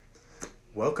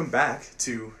Welcome back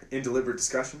to Indeliberate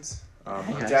Discussions.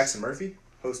 I'm guys. Jackson Murphy,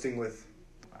 hosting with...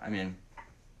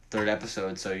 Third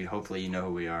episode, so hopefully you know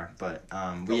who we are. But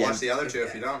Go watch the other two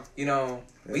if you don't.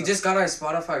 We just got our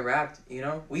Spotify Wrapped.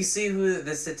 We see who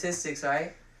the statistics,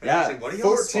 right? Yeah, Actually, what do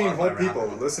y'all 14 whole Spotify people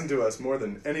rap listen to us more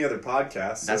than any other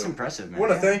podcast. that's so impressive, I man.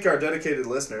 want to thank our dedicated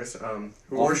listeners, who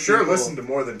All we're the sure people- listen to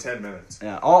more than 10 minutes.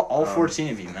 Yeah, all 14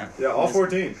 of you, man. Yeah, all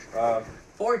 14.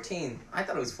 14. I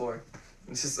thought it was 4.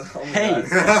 It's just, oh my Hey.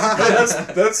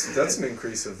 God. That's an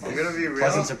increase of... I'm gonna be real.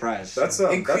 Pleasant surprise. That's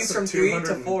Increase from 3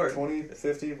 to 4. 20,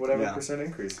 50, whatever Yeah. percent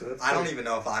increase. So that's I don't pretty- even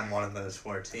know if I'm one of those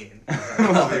 14.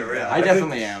 I'll be real. I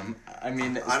definitely am. I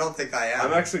mean, I don't think I am.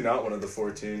 I'm actually not one of the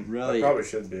 14. Really? I probably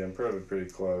should be. I'm probably pretty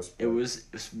close.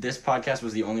 this podcast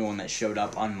was the only one that showed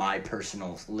up on my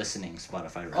personal listening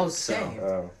Spotify. Right? Oh, same.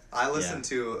 I listen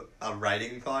to a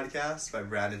writing podcast by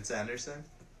Brandon Sanderson.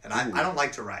 And I don't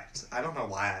like to write. I don't know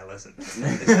why I listen. It's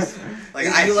just, like,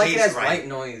 I you like hate it as writing. white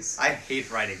noise. I hate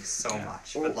writing so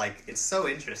much, but like it's so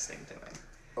interesting to me.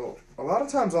 Oh, a lot of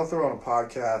times I'll throw on a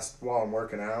podcast while I'm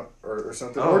working out or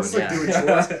something. Oh, or just like yeah. doing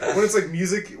chores. When it's like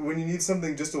music, when you need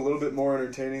something just a little bit more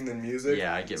entertaining than music.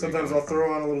 Yeah, I get where Sometimes you're I'll coming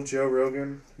throw on a little Joe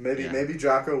Rogan. Maybe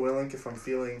Jocko Willink if I'm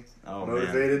feeling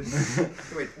motivated. Man.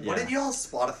 Wait, what did y'all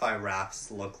Spotify raps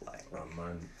look like? Oh,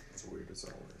 mine is weird as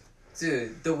always.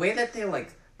 Dude, the way that they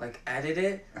like edit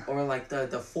it or like the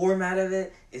format of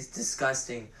it is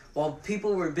disgusting. While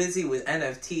people were busy with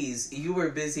NFTs, you were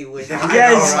busy with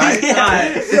Yes, right?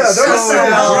 Yeah, that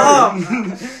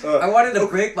so I wanted to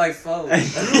break my phone.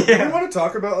 Do you want to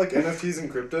talk about like NFTs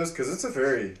and cryptos? Because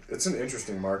it's an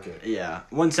interesting market. Yeah.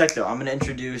 One sec though. I'm gonna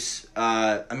introduce.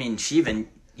 Shivan.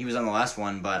 He was on the last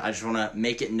one, but I just want to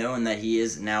make it known that he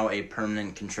is now a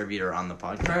permanent contributor on the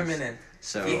podcast. Permanent.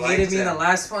 So You Like hated me in that. the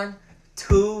last one.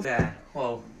 Too bad.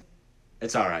 Whoa.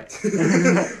 it's all right.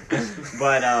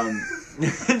 But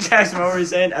Jackson, what were you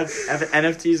saying?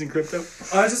 NFTs and crypto?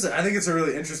 I think it's a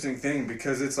really interesting thing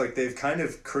because it's like they've kind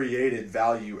of created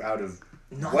value out of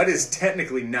what is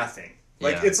technically nothing.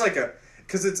 Like Yeah. it's like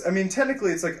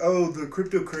technically it's like, oh, the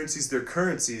cryptocurrencies, they're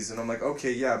currencies, and I'm like,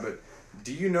 okay, yeah, but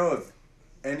do you know of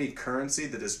any currency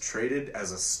that is traded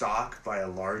as a stock by a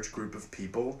large group of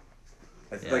people?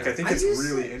 I think it's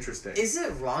really interesting. Is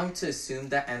it wrong to assume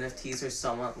that NFTs are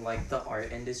somewhat like the art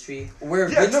industry? Where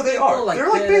Yeah, rich no, they people, are. They're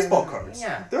like baseball cards.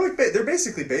 Yeah. They're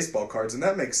basically baseball cards, and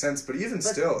that makes sense. But even But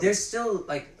still, they're still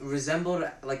like resembled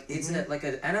like it's Mm-hmm. like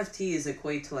an NFT is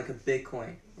equate to like a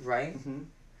Bitcoin, right? Mhm.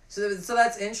 So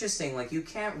that's interesting. Like you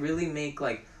can't really make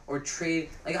like or trade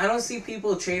like I don't see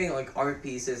people trading like art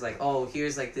pieces like, oh,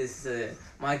 here's like this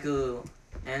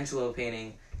Michelangelo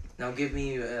painting. Now give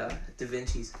me Da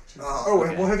Vinci's.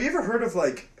 Okay. Well, have you ever heard of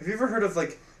like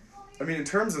I mean, in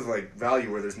terms of like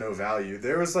value where there's no value,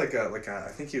 there was like a I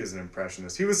think he was an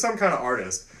impressionist. He was some kind of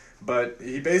artist, but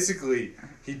he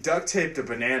duct taped a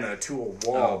banana to a wall,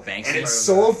 Oh, Banksy. and it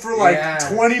sold for like Yeah.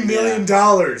 $20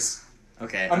 million.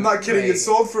 Okay. I'm not kidding. Wait. It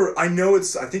sold for I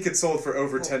think it sold for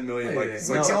over 10 million. Like it's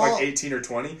like No. something like 18 or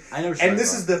 20. I know. And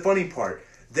this is the funny part.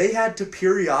 They had to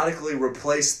periodically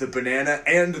replace the banana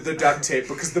and the duct tape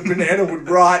because the banana would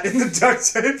rot and the duct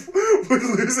tape would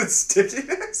lose its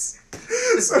stickiness.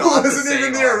 So not it the wasn't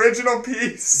even same the art. original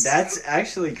piece. That's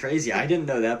actually crazy. I didn't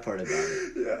know that part about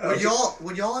it. Yeah.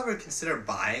 Would y'all ever consider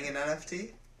buying an NFT?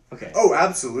 Okay. Oh,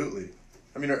 absolutely.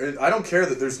 I mean, I don't care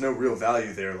that there's no real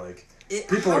value there. Like,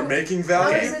 people are making How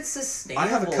value. is it sustainable? I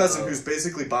have a cousin though? who's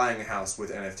basically buying a house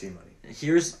with NFT money.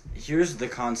 Here's the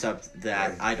concept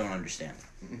that I don't understand.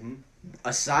 Mm-hmm.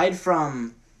 Aside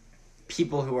from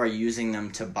people who are using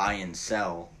them to buy and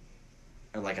sell,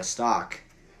 or like a stock,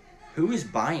 who is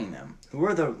buying them? Who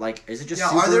are the is it just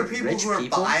super are there people rich who are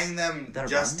people? buying them that are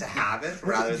just buying to have it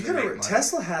rather than make money?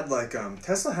 Tesla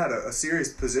had a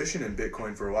serious position in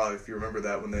Bitcoin for a while. If you remember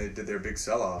that when they did their big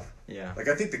sell off, Yeah. like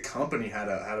I think the company had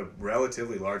a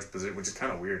relatively large position, which is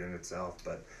kind of weird in itself.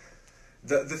 But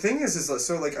the thing is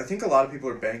so like I think a lot of people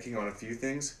are banking on a few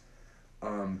things,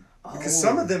 because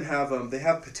some of them have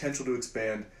potential to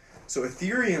expand. So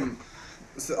Ethereum,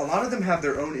 a lot of them have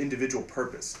their own individual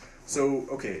purpose. So,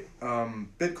 okay,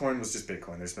 Bitcoin was just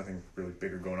Bitcoin. There's nothing really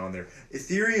bigger going on there.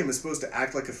 Ethereum is supposed to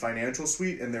act like a financial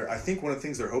suite, and I think one of the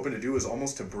things they're hoping to do is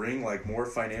almost to bring like more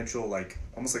financial, like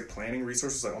almost like planning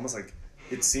resources, like almost like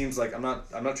it seems like I'm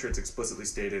not sure it's explicitly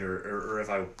stated or if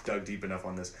I dug deep enough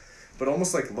on this, but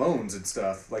almost like loans and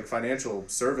stuff, like financial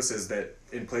services that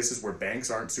in places where banks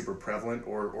aren't super prevalent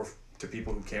or to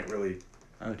people who can't really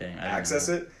access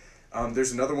it.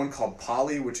 There's another one called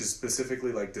Poly, which is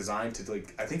specifically like designed to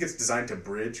I think it's designed to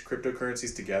bridge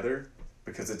cryptocurrencies together.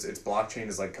 because its blockchain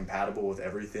is like compatible with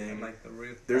everything. And, like, the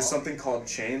root There's ball. something called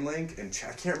Chainlink, and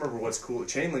I can't remember what's cool.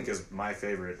 Chainlink is my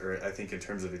favorite, or I think in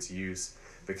terms of its use,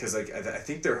 because like I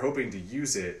think they're hoping to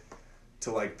use it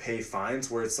to like pay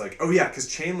fines where it's like, oh yeah, because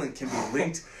Chainlink can be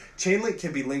linked. Chainlink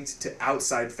can be linked to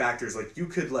outside factors. Like you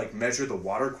could like measure the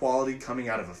water quality coming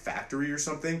out of a factory or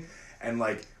something, and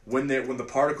like when the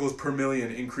particles per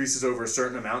million increases over a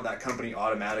certain amount, that company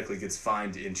automatically gets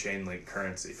fined in Chainlink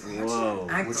currency. Whoa.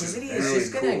 Activity is really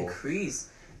just gonna cool. increase.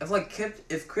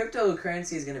 If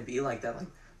cryptocurrency is gonna be like that, like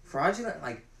fraudulent,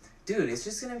 like dude, it's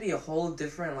just gonna be a whole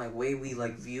different like way we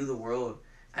like view the world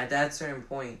at that certain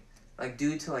point, like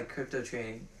due to like crypto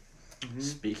trading.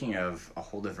 Speaking of a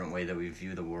whole different way that we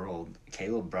view the world,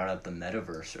 Caleb brought up the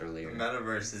metaverse The earlier.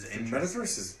 metaverse is The interesting.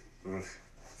 metaverse is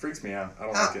freaks me out. I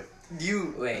don't like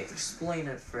it. Wait, explain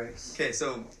it first. Okay,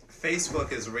 so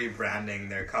Facebook is rebranding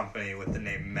their company with the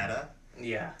name Meta.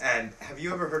 Yeah. And have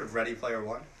you ever heard of Ready Player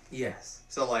One? Yes.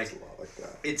 So like, It's a lot like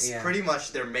that. it's Yeah. pretty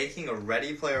much they're making a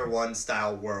Ready Player One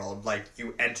style world. Like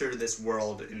you enter this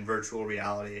world in virtual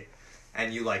reality,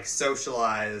 and you like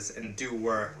socialize and do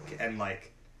work and like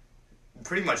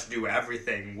pretty much do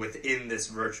everything within this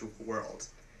virtual world.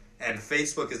 And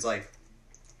Facebook is like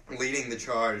leading the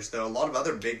charge, though a lot of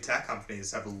other big tech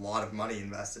companies have a lot of money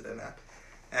invested in it.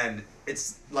 And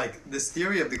it's like this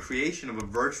theory of the creation of a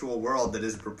virtual world that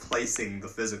is replacing the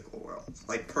physical world,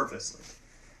 like purposely.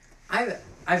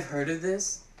 I've heard of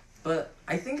this, but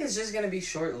I think it's just gonna be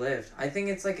short lived. I think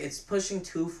it's like it's pushing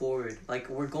too forward. Like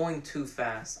we're going too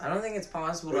fast. I don't think it's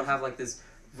possible to have like this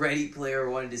Ready Player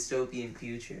One dystopian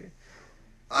future.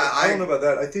 I don't know about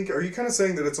that. I think, are you kind of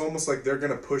saying that it's almost like they're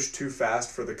going to push too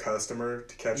fast for the customer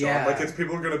to catch Yeah. on? Like, it's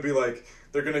people are going to be like,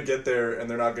 they're going to get there and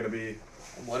they're not going to be,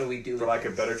 What do we do? for lack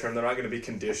of a better term, they're not going to be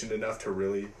conditioned enough to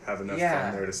really have enough Yeah.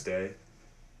 fun there to stay.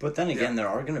 But then again, there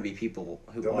are going to be people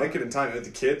who They'll are. make it in time.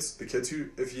 The kids who,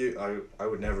 I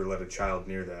would never let a child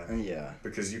near that. Yeah.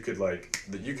 Because you could like,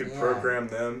 you could Yeah. program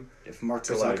them. If Mark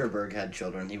To, like- Zuckerberg had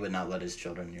children, he would not let his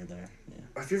children near there. Yeah.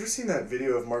 Have you ever seen that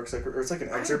video of Mark Zuckerberg? Or it's like an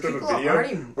I mean, excerpt of a people are video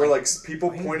already, where like, like people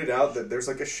brain- pointed out that there's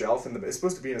like a shelf in the. It's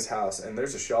supposed to be in his house, and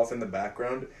there's a shelf in the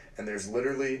background, and there's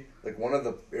literally like one of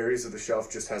the areas of the shelf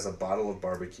just has a bottle of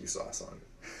barbecue sauce on.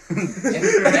 And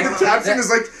the caption is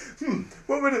like,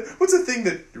 what's a thing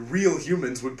that real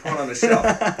humans would put on a shelf?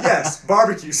 Yes,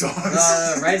 barbecue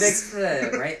sauce. Right next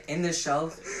to right in the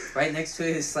shelf, right next to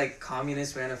his like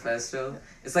Communist Manifesto.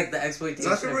 It's like the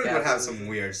exploitation of Zuckerberg would have capitalism. some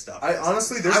weird stuff. I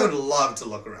honestly, I would love to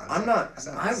look around. I'm not.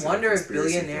 I I'm wonder if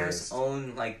conspiracy billionaires theorist.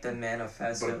 own like the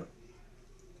manifesto.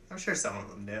 I'm sure some of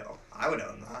them do. I would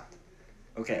own that.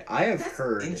 Okay, I have That's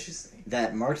heard interesting.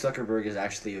 that Mark Zuckerberg is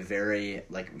actually a very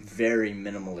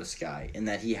minimalist guy in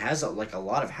that he has a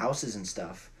lot of houses and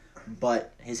stuff,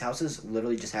 but his houses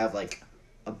literally just have like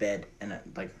a bed and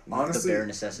Honestly, the bare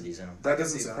necessities in them. That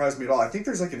doesn't see that. surprise me at all. I think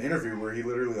there's like an interview where he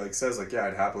literally like says like, yeah,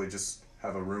 I'd happily just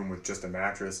have a room with just a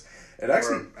mattress. It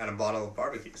actually, And a bottle of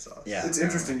barbecue sauce. Yeah. it's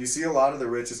interesting. You see a lot of the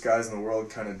richest guys in the world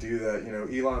kind of do that. You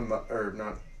know, or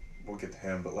not. We'll get to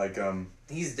him, but like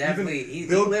He's definitely he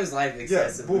Bill- lives life yeah.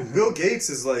 excessively. Well, Bill Gates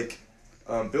is like,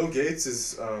 Bill Gates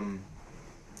is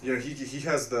you know, he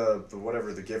has the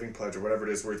whatever, the Giving Pledge or whatever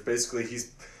it is, where it's basically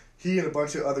he and a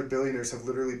bunch of other billionaires have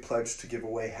literally pledged to give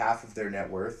away half of their net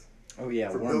worth. Oh yeah,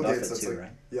 For Warren Bill Buffett Gates, that's too, like-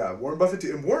 right? Yeah, Warren Buffett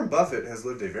too. And Warren Buffett has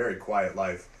lived a very quiet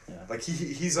life. Yeah. Like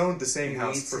he's owned the same He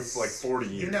house eats for his- like 40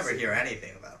 years. You never hear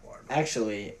anything about Warren.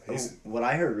 Actually, He's- what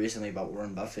I heard recently about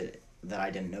Warren Buffett that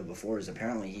I didn't know before is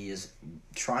apparently he is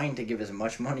trying to give as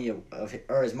much money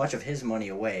as much of his money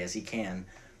away as he can,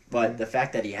 but the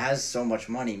fact that he has so much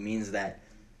money means that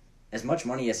as much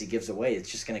money as he gives away, it's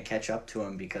just going to catch up to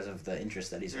him because of the interest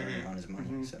that he's earning on his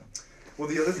money. So Well,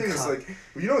 the other thing is like,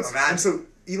 you know, it's Imagine. and so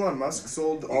Elon Musk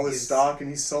sold all his He's- stock and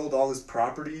he sold all his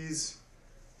properties.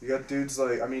 You got dudes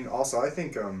like, I mean, also I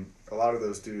think a lot of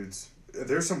those dudes.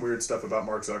 There's some weird stuff about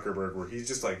Mark Zuckerberg where he's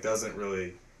just like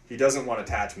he doesn't want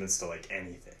attachments to like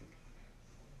anything.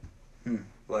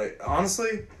 Like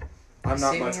honestly, I'm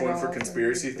not Saving much it one all for for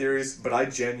conspiracy everything. theories, but I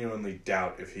genuinely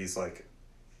doubt if he's like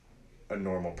a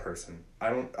normal person. I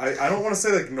don't want to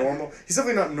say like normal. He's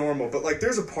definitely not normal, but like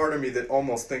there's a part of me that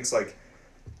almost thinks like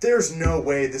there's no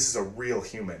way this is a real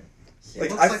human.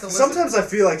 Like looks I like a lizard. sometimes I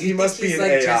feel like he You must think be he's an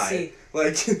like AI. Jesse?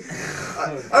 Like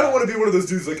I don't want to be one of those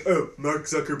dudes like, oh, Mark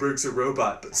Zuckerberg's a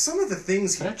robot, but some of the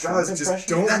things he Is that a Trump does just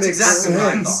impression? don't That's make exactly what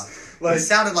I sense. thought. Like He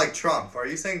sounded like Trump. Are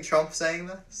you saying Trump saying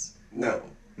this? no,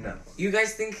 No. You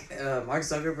guys think Mark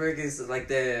Zuckerberg is like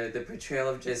the portrayal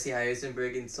of Jesse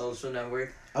Eisenberg in Social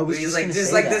Network? I was Where he's just like gonna just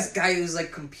say like that. this guy who's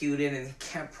like computed and he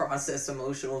can't process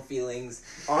emotional feelings.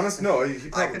 Honest, no. He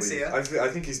probably. I can see it. I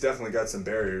think he's definitely got some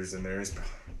barriers in there. He's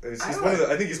I one of the,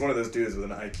 I think he's one of those dudes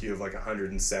with an IQ of like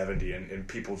 170, and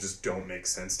people just don't make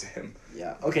sense to him.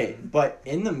 Yeah. Okay, but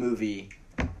in the movie,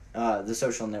 The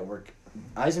Social Network,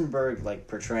 Eisenberg, like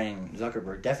portraying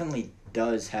Zuckerberg, definitely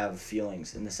does have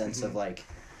feelings in the sense of like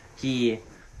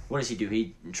what does he do?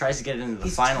 He tries to get into the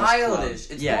He's finals childish.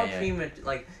 club. It's more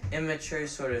like immature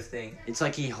sort of thing. It's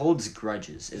like he holds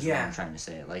grudges, is what Yeah. I'm trying to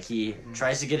say. Like he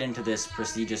tries to get into this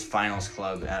prestigious finals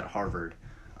club at Harvard,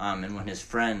 and when his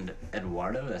friend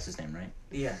Eduardo, that's his name, right?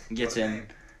 Yeah. Gets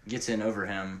in over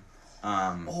him.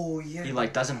 Oh yeah. He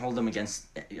like doesn't hold him against,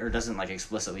 or doesn't like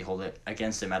explicitly hold it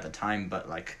against him at the time, but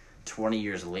like 20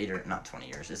 years later, not 20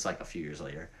 years, it's like a few years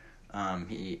later,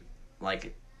 he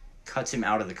like cuts him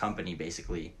out of the company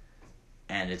basically,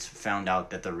 and it's found out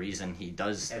that the reason he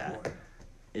does that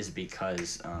is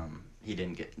because he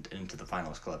didn't get into the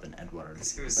finals club, and Eduardo.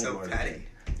 He was so Eduardo petty. did.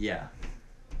 Yeah.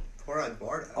 Poor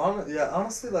Eduardo.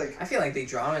 Honestly, like I feel like they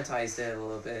dramatized it a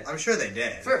little bit. I'm sure they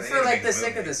did. For They for didn't like make the a sake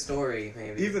of movie. the story,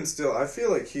 maybe. even still, I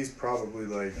feel like he's probably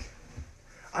like,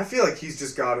 I feel like he's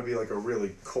just got to be like a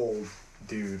really cold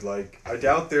dude. Like I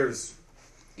doubt there's.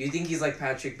 Do you think he's like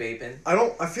Patrick Bateman?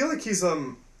 I feel like he's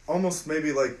almost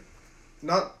maybe like,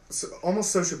 not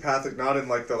almost sociopathic. Not in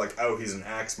like the like, oh, he's an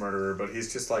axe murderer, but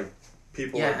he's just like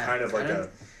people are kind of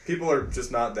like people are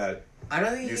just not that. I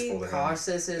don't think Useful he to him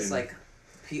processes in- like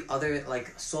other like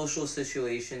social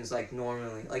situations like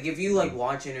normally. Like if you like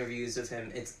watch interviews of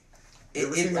him, it's. You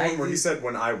ever seen the one where he said,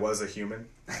 "When I was a human"?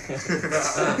 Like,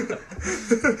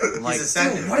 He's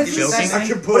ascended. what if He's he's ascended. I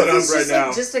can What pull it if up he's right just now.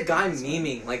 like just a guy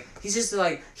memeing? Like he's just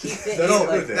like No,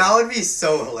 like, That would be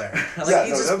so hilarious. like Yeah,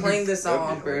 he's no, just that'd be- playing this out that'd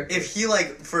be on purpose. If he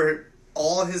like for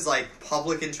all his like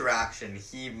public interaction,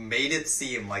 he made it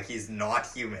seem like he's not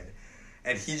human.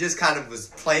 And he just kind of was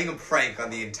playing a prank on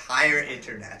the entire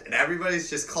internet. And everybody's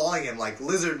just calling him like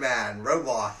Lizard Man,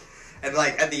 Robot. And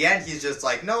like at the end he's just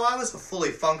like, no, I was a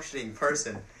fully functioning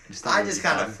person. I just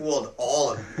kind of fooled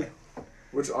all of you.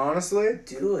 Which honestly,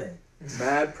 Do it.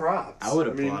 mad props. I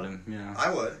would mean, applaud him. Yeah.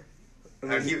 I would.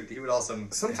 I And mean, he would also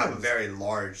have a sometimes- very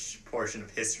large portion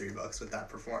of history books with that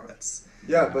performance.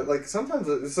 yeah, but like sometimes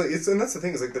it's like and that's the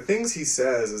thing is like the things he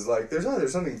says is like there's either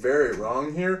something very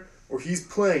wrong here or he's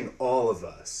playing all of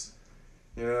us.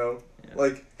 You know, Yeah.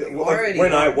 like already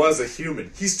when I are. was a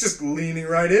human, he's just leaning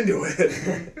right into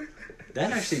it.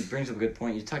 That actually brings up a good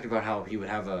point. You talked about how he would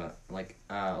have a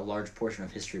large portion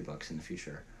of history books in the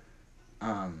future.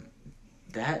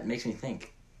 That makes me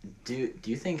think. Do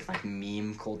you think like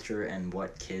meme culture and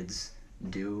what kids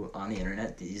do on the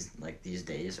internet these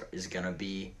days is gonna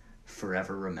be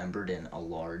forever remembered in a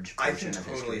large I portion can of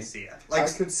totally history? see it. I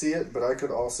Like could see it, but I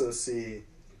could also see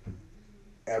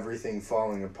everything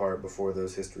falling apart before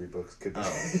those history books could be.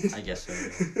 Oh, I guess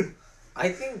so. I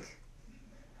think.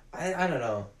 I don't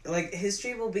know. Like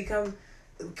history will become,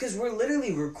 because we're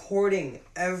literally recording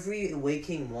every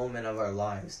waking moment of our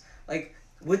lives. Like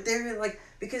would there like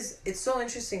because it's so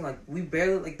interesting. Like we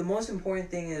barely like the most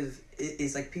important thing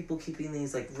is like people keeping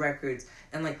these like records,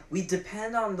 and like we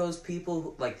depend on those people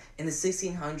who, like in the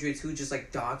 1600s who just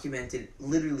like documented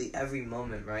literally every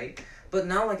moment, right? But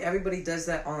now like everybody does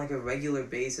that on like a regular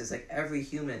basis, like every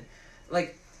human,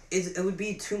 like it would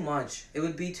be too much. It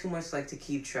would be too much like to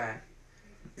keep track.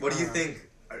 what do you think?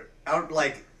 Out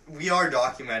like we are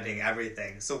documenting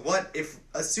everything. So what if,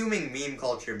 assuming meme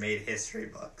culture made history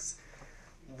books,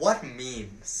 what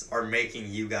memes are making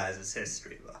you guys'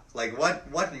 history book? Like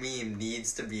what meme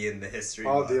needs to be in the history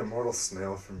Oh, book? the immortal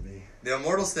snail for me. The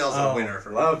Immortal Snail's a winner for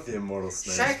me. Love the immortal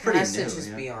snail. Shrek pretty has to new, just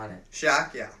yeah. be on it.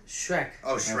 Shaq, yeah. Shrek.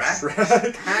 Oh, Shrek?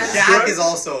 Shrek. Shaq is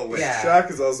also a winner. Yeah.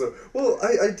 Shaq is also well.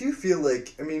 I do feel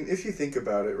like if you think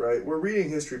about it, right? We're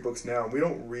reading history books now, and we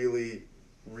don't really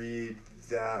read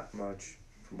that much,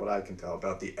 from what I can tell,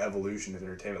 about the evolution of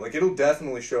entertainment. Like it'll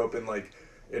definitely show up in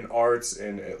in arts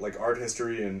and like art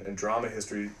history and drama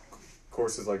history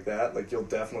courses like that. Like you'll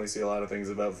definitely see a lot of things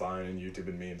about Vine and YouTube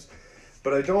and memes.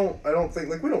 But I don't think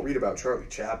like we don't read about Charlie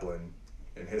Chaplin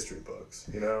in history books,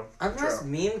 you know? Unless True.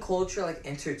 meme culture like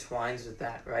intertwines with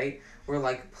that, right? Where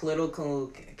like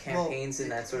political campaigns and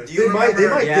that sort of Do thing. you They might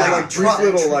remember, yeah. get like brief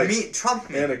little like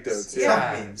Trump memes. anecdotes. Yeah.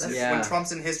 Trump memes. Yeah. When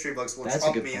Trump's in history books, will That's a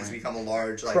Trump good memes point. become a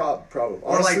large like Probably.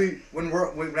 or Honestly,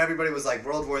 like when everybody was like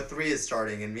World War III is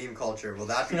starting in meme culture, will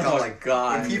that become Oh, like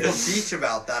God. when people teach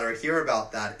about that or hear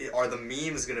about that? Are the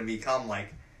memes going to become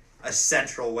like a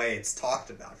central way it's talked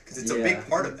about because it's a Yeah. big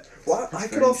part of it. Well, I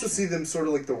could very also interesting. see them sort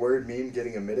of like the word meme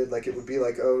getting omitted. Like it would be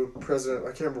like, oh, President, I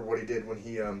can't remember what he did when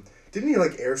he didn't he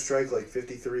like airstrike like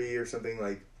 53 or something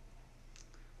like.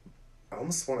 I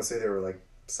almost want to say they were like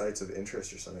sites of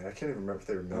interest or something. I can't even remember if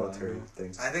they were military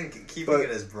things. I think keeping it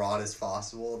as broad as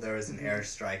possible, there was an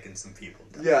airstrike and some people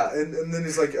died. Yeah, and then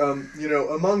he's like, you know,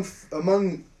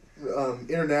 among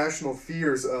international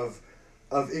fears of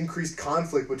increased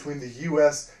conflict between the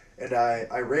U.S. and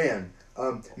Iran,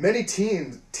 many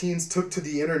teens took to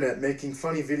the internet making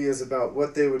funny videos about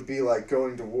what they would be like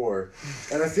going to war,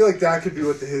 and I feel like that could be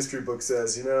what the history book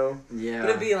says, you know. Yeah. Could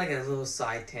it be like a little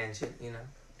side tangent, you know?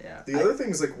 Yeah. The other thing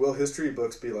is like, will history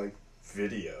books be like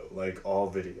video, like all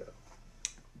video?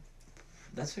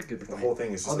 That's a good The point. whole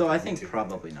thing is just Although like I think YouTube.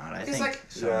 probably not. I Because, think like,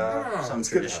 some, Yeah. I don't know. some It's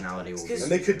good to have traditionality will Because- be.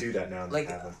 And they could do that now. And Like,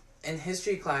 have them. in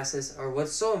history classes, or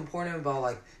what's so important about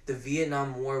like the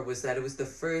Vietnam War was that it was the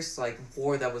first like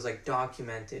war that was like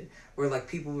documented, where like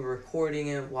people were recording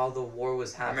it while the war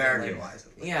was happening. American like, wise.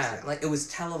 yeah, like it was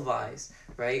televised,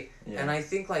 right? Yeah. And I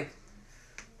think like,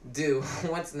 dude,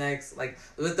 what's next? Like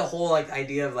with the whole like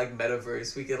idea of like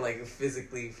metaverse, we could like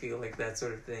physically feel like that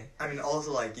sort of thing. I mean,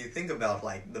 also, like, you think about,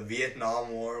 like, the Vietnam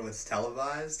War was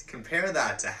televised. Compare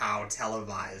that to how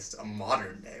televised a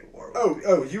modern-day war would be.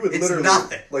 Oh, you would It's literally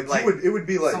nothing. Like, Like, it would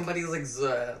be like. Somebody's like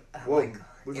Well, like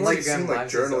we've already Instagram seen like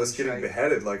lives journalists or getting something, right?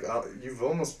 beheaded. Like you've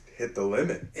almost hit the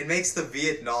limit. It makes the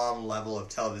Vietnam level of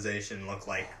television look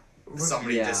like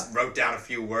somebody Yeah. just wrote down a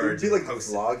few It would words be like and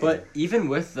posted. vlogging. But even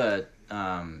with the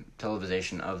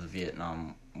television of the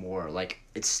Vietnam War, like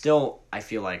it's still, I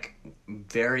feel like,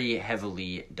 very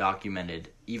heavily documented,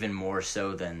 even more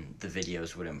so than the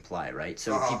videos would imply, right?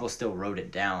 So people still wrote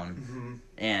it down,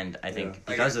 and I think Like,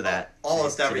 because of that,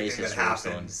 almost today's everything that history will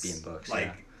still happens, be in books.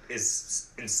 like, is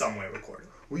in some way recorded.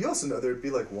 We also know there'd be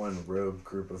like one rogue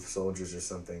group of soldiers or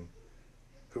something,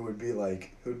 who would be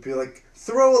like,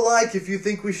 throw a like if you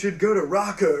think we should go to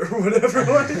Raqqa or whatever.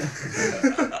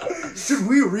 Like, should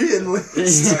we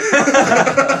re-enlist?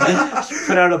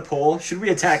 Put out a poll: should we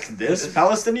attack this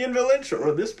Palestinian village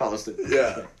or this Palestinian?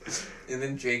 Yeah. And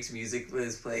then Drake's music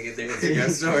is playing in their Instagram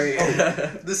story.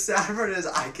 The sad part is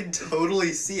I can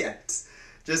totally see it.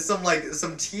 Just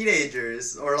some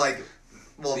teenagers or like,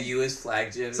 well, The U.S.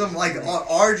 flag gym. some like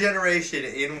our generation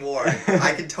in war.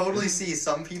 I can totally see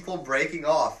some people breaking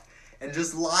off and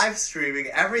just live streaming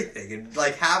everything and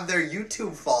like have their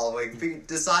YouTube following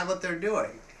decide what they're doing.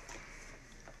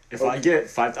 If I get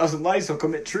 5,000 likes, I'll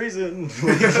commit treason.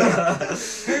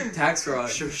 Tax fraud.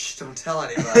 Shh, don't tell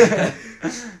anybody.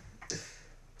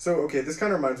 So okay, this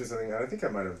kind of reminds me of something. I think I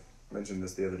might have mentioned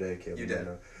this the other day, Caleb. You did.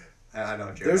 I know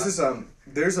what you're There's about.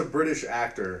 there's a British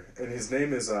actor, and his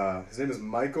name is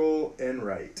Michael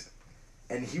Enright,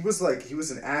 and he was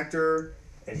an actor,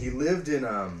 and he lived in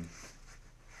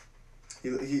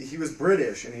he was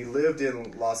British, and he lived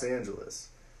in Los Angeles,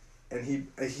 and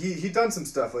he'd done some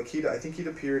stuff like I think he'd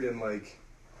appeared in like.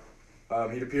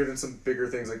 He'd appeared in some bigger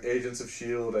things like Agents of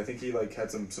S.H.I.E.L.D. I think he like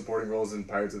had some supporting roles in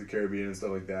Pirates of the Caribbean and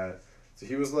stuff like that. So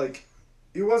he was like,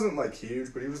 he wasn't like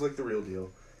huge, but he was like the real deal.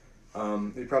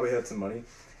 He probably had some money,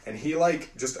 and he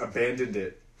like just abandoned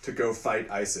it to go fight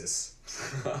ISIS.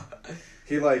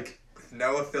 He like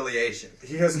No affiliation.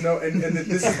 he has no and this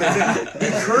is the thing. He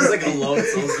He's currently, like a lone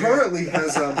soldier. he currently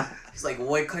has He's like,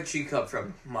 what country you come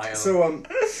from? My own. so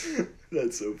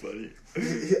That's so funny.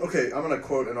 okay, I'm gonna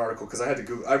quote an article because I had to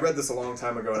Google. I read this a long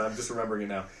time ago and I'm just remembering it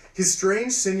now. His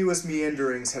strange, sinuous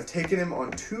meanderings have taken him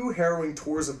on 2 harrowing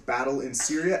tours of battle in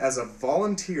Syria as a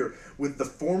volunteer with the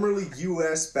formerly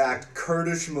U.S.-backed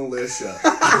Kurdish militia.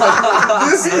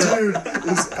 This dude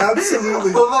is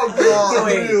absolutely Oh my god. the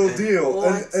Wait, real deal.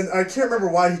 what? And I can't remember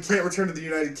why he can't return to the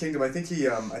United Kingdom. I think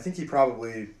he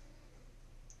probably.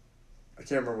 I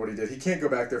can't remember what he did. He can't go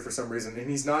back there for some reason, and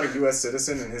he's not a U.S.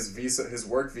 citizen, and his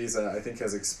work visa, I think,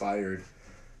 has expired,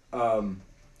 or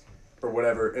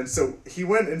whatever. And so he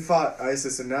went and fought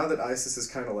ISIS, and now that ISIS is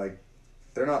kind of like,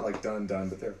 they're not like done,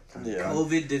 but they're kind of done.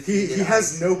 COVID defeated He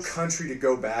has ISIS. no country to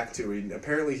go back to.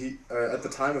 Apparently he at the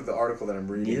time of the article that I'm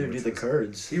reading. Neither do which the was-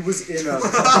 Kurds. He was in.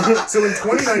 So in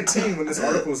 2019, when this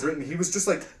article was written, he was just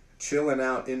like chilling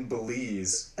out in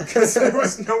Belize because there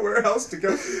was nowhere else to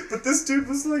go. But this dude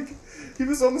was like, he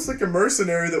was almost like a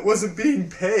mercenary that wasn't being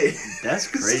paid. That's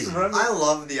He's just crazy. running, I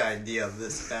love the idea of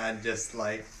this man just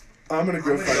like, I'm gonna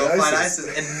go I'm gonna fight go fight ISIS.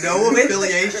 ISIS, and no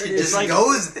affiliation It's just like-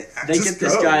 goes there. They Just get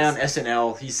this guy on goes.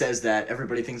 SNL. He says that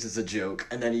everybody thinks it's a joke,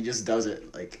 and then he just does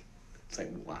it. Like, it's like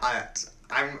wow.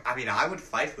 I mean, I would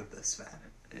fight with this man.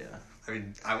 Yeah, I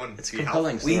mean, I wouldn't it's be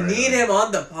compelling. helpful. We story. need him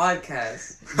on the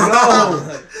podcast.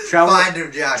 No, Travel Finder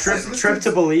Jackson. trip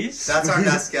to Belize. That's our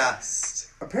next guest.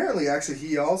 Apparently, actually,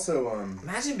 he also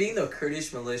Imagine being the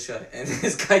Kurdish militia and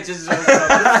this guy just shows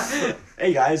up.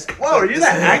 Hey guys, whoa, are you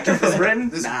that actor from Britain?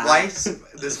 This Nah.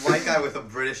 white guy with a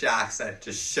British accent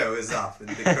just shows up in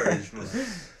the Kurdish movie.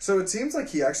 So it seems like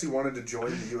he actually wanted to join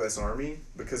the U.S. Army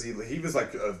because he was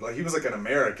like an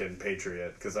American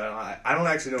patriot. Because I don't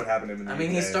actually know what happened to him. In the I mean,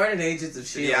 UK. he started Agents of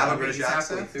Did he S.H.I.E.L.D. have a I mean, British he's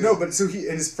halfway accent? through. No, but so he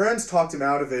and his friends talked him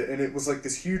out of it, and it was like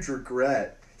this huge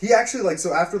regret. He actually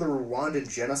so after the Rwandan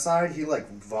genocide, he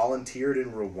volunteered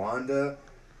in Rwanda.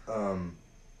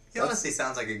 He honestly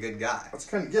sounds like a good guy. That's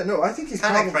kind of I think he's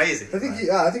Kind probably of crazy. I think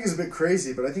I think he's a bit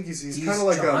crazy, but I think he's kind of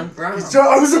like John Brown.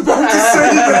 I was about to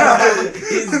say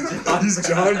that. He's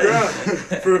John Brown.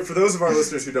 For those of our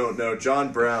listeners who don't know,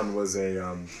 John Brown was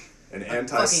an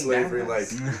anti-slavery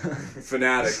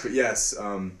fanatic, but yes,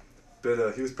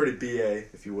 but he was pretty BA,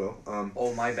 if you will.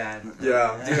 Oh, my bad.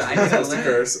 Yeah, Dude, I need to that's a learn.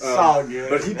 curse. All good.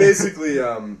 But he basically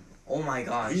Oh my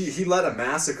gosh. he led a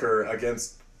massacre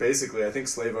against basically I think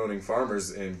slave-owning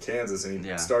farmers in Kansas, and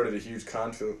he started a huge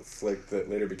conflict that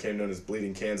later became known as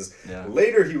Bleeding Kansas. Yeah.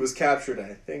 Later, he was captured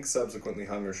and I think subsequently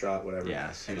hung or shot, whatever.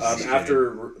 Yes.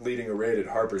 After leading a raid at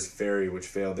Harper's Ferry, which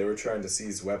failed, they were trying to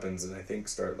seize weapons and I think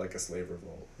start a slave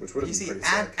revolt, which would have been pretty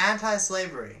sick.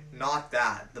 Anti-slavery, not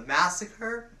bad. The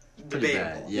massacre,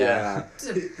 debatable. Yeah.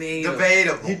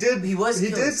 Debatable. He did. He was He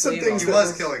killing did some slave things. He that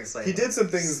was were- killing slaves. He did some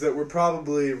things that were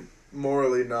probably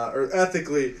morally not or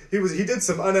ethically. He did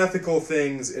some unethical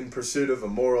things in pursuit of a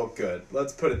moral good.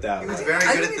 Let's put it that He way. was very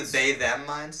I good think at the they-them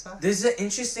mind stuff. There's an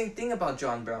interesting thing about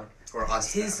John Brown. Or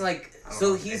us. His them. I don't so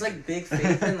know. he's big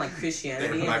faith in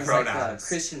Christianity They're my and his pronouns.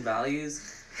 Christian values.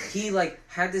 He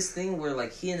had this thing where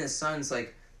he and his sons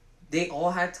they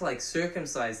all had to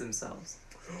circumcise themselves.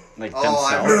 Like Oh, I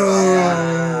themselves. heard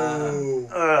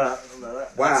about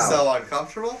that. Wow. That's so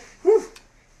uncomfortable.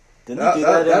 Didn't they do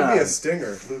that? That'd be in, a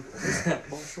stinger. Luke,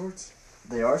 ball shorts.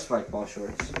 They are spike ball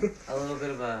shorts. A little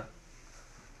bit of a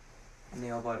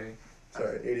nail butter.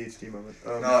 Sorry, ADHD moment.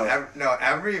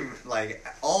 Every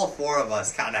all four of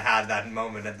us kind of had that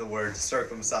moment at the word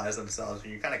circumcise themselves.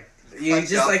 Where you kind of You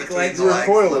just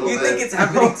recoil a little you bit. think it's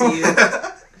happening to you.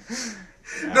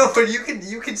 No, but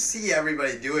you can see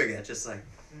everybody doing it. Just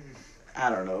I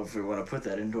don't know if we want to put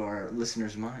that into our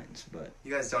listeners' minds, but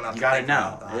you guys don't have you to gotta think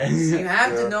know. about that. You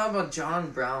have Yeah. to know about John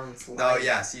Brown's life. No,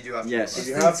 yes, you do have to. Yes. It's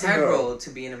You have to know. integral to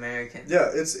be an American. Yeah,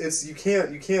 it's you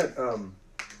can't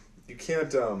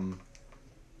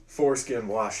foreskin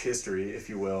wash history, if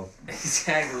you will.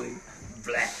 Exactly.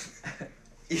 Bleh.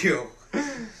 Ew.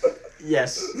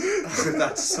 yes.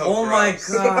 That's so Oh my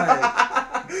gross.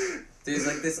 god. There's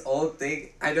this old thing.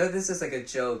 I know this is a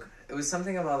joke. It was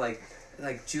something about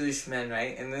Jewish men,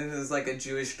 right? And then there's a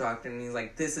Jewish doctor, and he's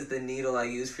like, "This is the needle I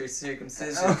use for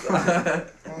circumcision."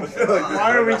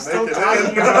 Why are we still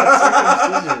talking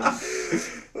about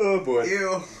circumcision? Oh boy.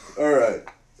 Ew. All right.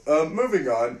 Moving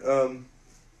on.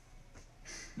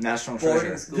 National Boarding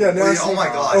treasure. school. Yeah, Wait, national. oh my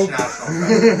gosh, Oh.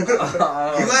 National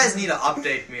Treasure. You guys need to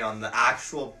update me on the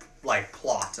actual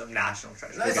plot of National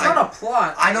Treasure. It's 'Cause not a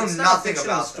plot. I know It's not nothing a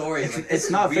fictional about story. It's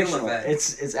not real fictional. event.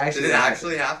 It's actually. Did it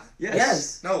actually happen? Yes.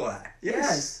 Yes. No way.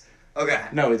 Yes. Okay.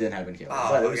 No, it didn't happen, Caleb. Oh,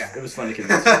 but okay. it was fun to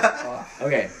convince you. Oh,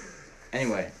 Okay.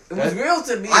 Anyway. it was real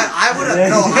to me. I would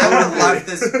have left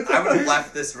this. I would have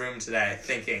left this room today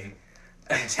thinking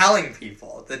and telling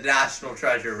people the National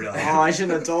Treasure really. Oh, I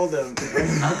shouldn't have told them.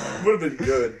 Would have been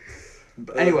good.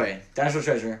 Anyway, National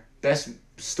Treasure. Best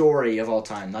story of all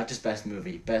time. Not just best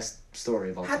movie. Best story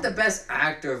of all Had time. the best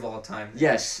actor of all time.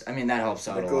 Yes. I mean, that helps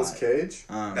out Nicolas a lot. Cage.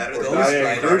 Better Or than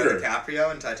Diane Leonardo Kruger.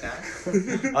 DiCaprio in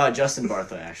Titanic. Justin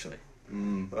Bartha, actually.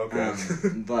 Okay.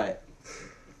 But,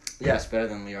 yes, better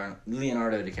than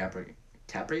Leonardo DiCaprio.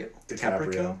 DiCaprio.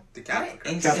 DiCaprio.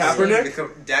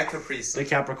 Kaepernick? Capri Sun. The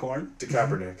Capricorn.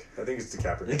 DiCapernick. I think it's The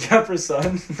DiCapernick. Capri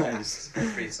Sun. Nice.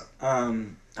 Capri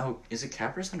Sun. Oh, is it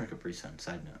Capri Sun or Capri Sun?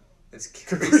 Side note. It's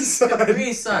Capri Capri Sun.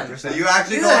 Capri Sun. Capri So Sun. you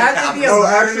actually You call it have to be a Capri? Oh,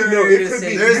 actually, no. It could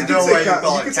be. There's you could no say way you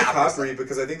call you it could say Capri. Capri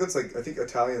because I think that's I think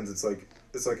Italians. It's I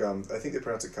think they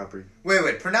pronounce it Capri.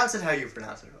 Wait. Pronounce it how you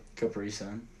pronounce it. Capri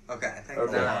Sun. Okay. Thank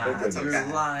Okay. you. Nah, Okay. That's you're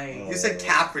okay. lying. You said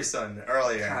Capri Sun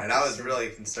earlier, and I was Capri really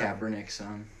concerned. Kaepernick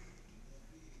Sun.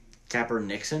 Capper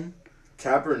Nixon.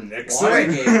 Kaepernick.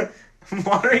 Watergate.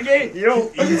 Watergate? You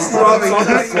don't Eavesdrops on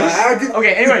the flag.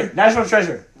 Okay, anyway, National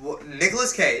Treasure. Well,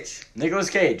 Nicolas Cage Nicolas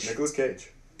Cage. Nicolas Cage.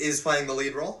 is playing the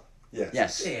lead role. Yes.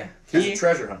 Yes. Yeah. He's He a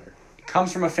treasure hunter.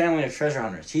 comes from a family of treasure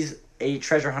hunters. He's a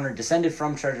treasure hunter, descended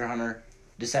from treasure hunter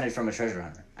descended from a treasure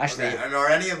hunter. Actually, Okay, and are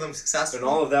any of them successful? And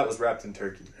all of that was wrapped in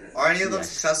turkey. Are any of them Yes.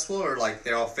 successful, or like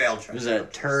they all failed it was treasure? a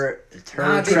They treasure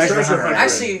treasure hunter. hunter.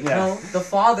 Actually, Yeah. no. The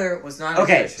father was not. a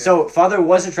Okay, treasure. so father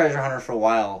was a treasure hunter for a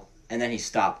while, and then he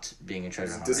stopped being a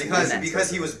treasure hunter. Because And then- because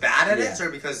he was bad at it, Yeah. or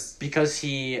because because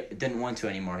he didn't want to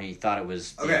anymore. He thought it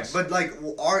was okay, yes. but like,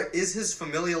 is his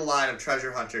familial line of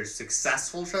treasure hunters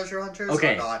successful treasure hunters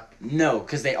Okay. or not? No,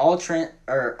 because they all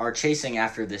are chasing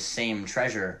after this same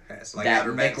treasure Okay, so like that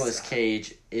Outer Banks Nicolas style.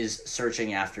 Cage is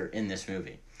searching after in this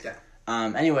movie. Yeah.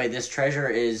 Anyway, this treasure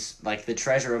is like the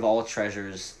treasure of all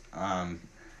treasures,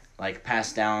 like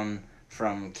passed down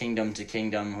from kingdom to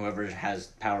kingdom, whoever has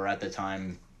power at the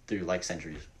time through like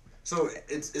centuries. So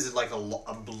is it like a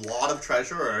lot of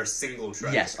treasure or a single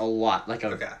treasure? Yes, a lot, like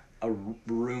Okay. a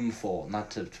room full.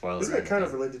 Not to spoil it. Isn't or it kind of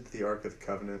anything. related to the Ark of the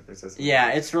Covenant? Or something? Yeah,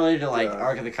 it's related to like Yeah.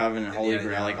 Ark of the Covenant, Holy Indiana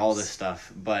Grail, like all Jones. this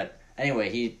stuff. But anyway,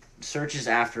 he searches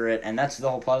after it, and that's the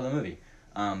whole plot of the movie.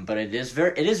 But it is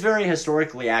very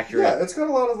historically accurate. Yeah, it's got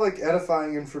a lot of like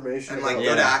edifying information. And like about-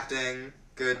 good Yeah. acting,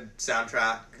 good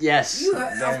soundtrack. Yes, You,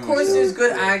 very of much course, so. there's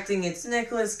good acting. It's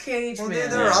Nicolas Cage, Well, man.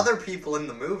 there are Yeah. other people in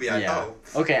the movie. I Yeah. hope.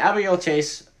 Okay, Abigail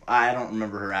Chase. I don't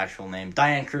remember her actual name.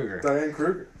 Diane Kruger. Diane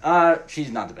Kruger.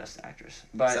 She's not the best actress,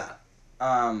 but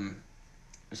Sad.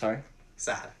 sorry.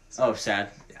 Sad. Oh, sad.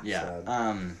 Yeah. Yeah.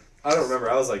 Sad. I don't remember.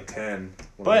 I was like 10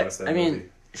 when I But watched that I mean, movie.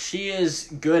 she is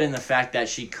good in the fact that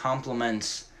she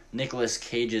complements Nicolas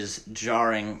Cage's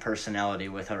jarring personality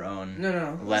with her own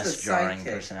No. less who's the jarring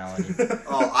sidekick? personality.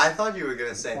 Oh, I thought you were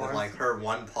gonna say that Barf. like her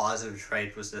one positive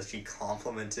trait was that she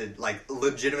complimented, like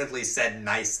legitimately said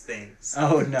nice things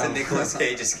Oh no. to Nicolas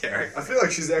Cage's character. I feel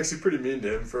like she's actually pretty mean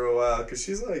to him for a while because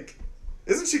she's like,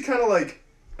 isn't she kind of like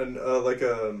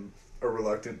a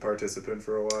reluctant participant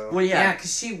for a while? Well, Yeah, yeah,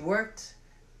 because she worked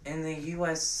in the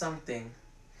U.S. something.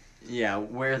 yeah.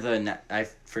 Where the I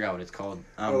forgot what it's called.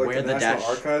 Or like Where the the National dash.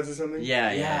 Archives or something.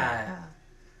 Yeah. Yeah.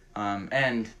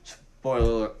 And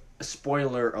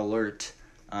spoiler alert.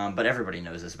 But everybody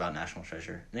knows this about National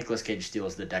Treasure. Nicolas Cage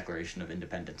steals the Declaration of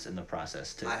Independence in the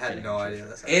process. I had no idea.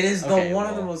 That's It is Okay, one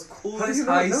of well, the most How do coolest you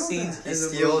not high know scenes that? He in the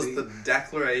steals movie. the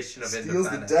Declaration of Steals the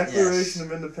Independence. Declaration Yes.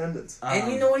 of Independence.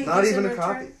 And you know what he Not gives even in a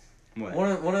return? copy.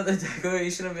 What? One of the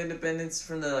Declaration of Independence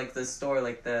from the store,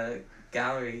 like the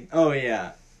gallery. Oh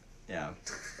yeah, yeah.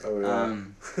 Oh yeah.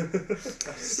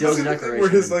 Steals the Declaration Where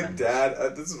his of like Independence.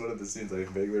 dad. This is one of the scenes I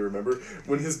vaguely remember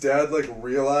when his dad like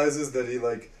realizes that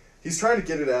he's trying to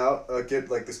get it out, get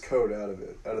like this coat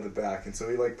out of the back, and so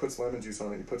he like puts lemon juice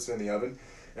on it. He puts it in the oven,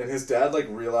 and his dad like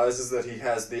realizes that he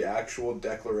has the actual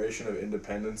Declaration of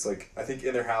Independence, like I think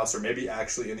in their house or maybe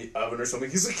actually in the oven or something.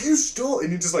 He's like, "You stole!"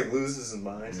 and he just like loses his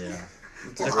mind. Yeah.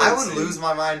 It's a Well, great I would scene. lose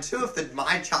my mind too if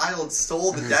my child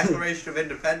stole the Declaration of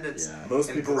Independence Yeah. Most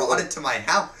and people brought it to my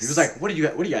house. He was like, "What do you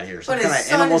got here? Some But kind his of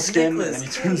son animal is skin?" Nicolas And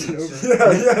he turns it Cage.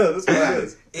 over. Yeah, that's what it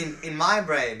is. In my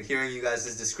brain, hearing you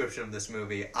guys' description of this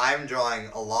movie, I'm drawing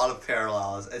a lot of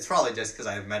parallels. It's probably just because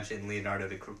I've mentioned Leonardo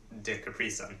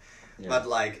DiCaprio, Yeah. but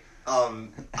like,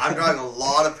 I'm drawing a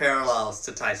lot of parallels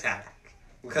to Titanic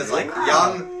because like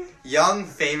Wow. young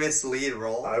famous lead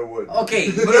role. I would. Okay,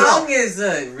 no. Young is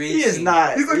reaching. He is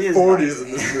not. He's like he is 40s not.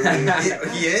 in this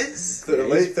movie. He is. The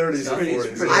late 30s or Pretty-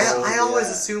 40s. pretty yeah. I always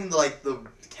Yeah. assumed like the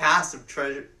cast of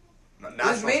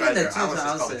National made in the Treasure. I almost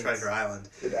just called it 2000s. Treasure Island.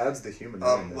 It adds the human.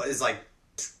 element. Is like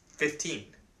 15.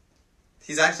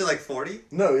 He's actually like 40.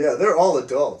 No, yeah, they're all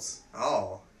adults.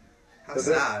 Oh, how But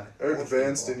they're- sad. They're Old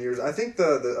advanced people. in years. I think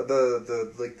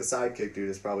the like the sidekick dude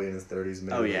is probably in his 30s.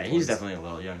 Maybe Oh yeah, late he's 20s. definitely a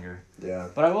little younger. Yeah.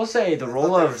 But I will say the I role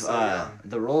thought they were of so young.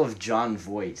 the role of John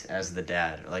Voight as the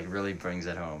dad like really brings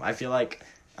it home. I feel like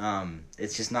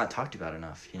it's just not talked about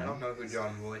enough. You I know, don't know who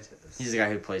John Voight is. he's the guy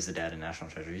who plays the dad in National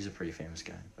Treasure. He's a pretty famous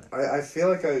guy. But I feel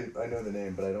like I know the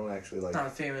name, but I don't actually like.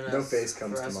 Not famous. No face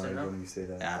comes for to us mind know. when you say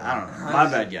that. I don't know. My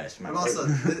bad, guys. My And bad. also,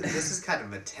 this is kind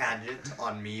of a tangent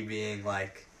on me being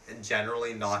like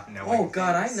generally not knowing. Oh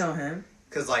God, I know him.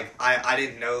 Because like I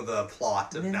didn't know the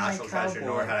plot of Midnight National Treasure,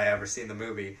 nor Cowboy. had I ever seen the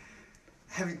movie.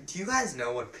 Do you guys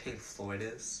know what Pink Floyd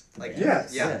is? Like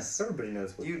Yes. yes. Everybody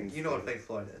knows what. You Pink know what Floyd Pink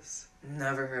Floyd is.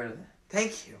 Never heard of it.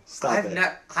 Thank you. Stop I've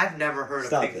it. I've never heard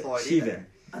Stop of Pink it. Floyd Steven. either.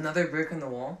 Another brick in the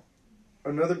wall.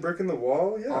 is. Another brick in the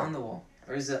wall. Yeah. On the wall,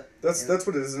 or is it? That's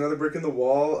what it is. Another brick in the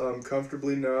wall.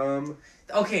 Comfortably numb.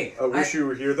 Okay. I wish you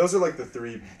were here. Those are like the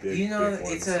three big. You know, big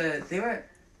it's ones. they were.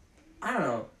 I don't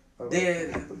know. I love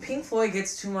The Pink Floyd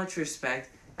gets too much respect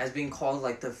as being called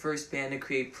like the first band to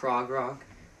create prog rock.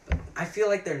 But I feel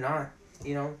like they're not.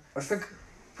 You know, I think-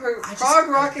 I just- prog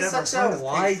rock I've is never such heard a of Pink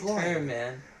wide Floyd. term,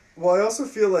 man. Well, I also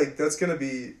feel like that's gonna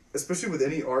be especially with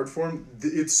any art form,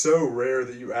 it's so rare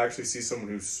that you actually see someone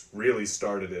who's really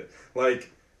started it. Like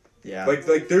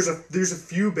there's a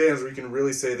few bands where you can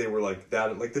really say they were like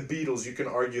that. Like the Beatles, you can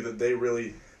argue that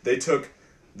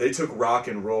they took rock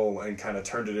and roll and kind of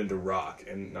turned it into rock,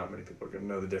 and not many people are going to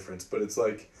know the difference, but it's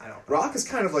like rock is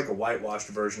kind of like a whitewashed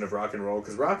version of rock and roll,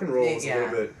 because rock and roll was a little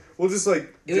bit, well, just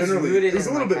like generally it was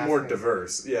a little bit more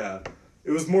diverse. Yeah,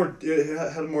 it was more,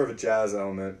 it had more of a jazz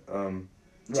element.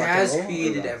 Jazz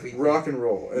created everything. Rock and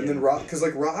roll, and then rock, because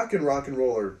like rock and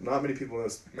roll are not many people know.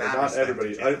 Not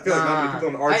everybody. I feel like not many people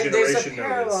in our generation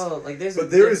know this. Like there's a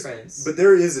difference. But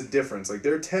there is a difference. Like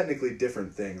they're technically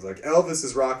different things. Like Elvis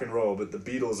is rock and roll, but the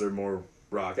Beatles are more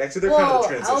rock. Actually, they're kind of a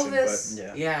transition. Elvis,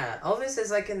 but yeah, Elvis is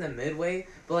like in the midway,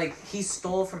 but like he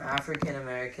stole from African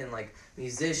American like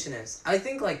musicians. I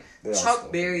think like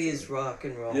Chuck Berry is rock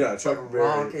and roll. Yeah, Chuck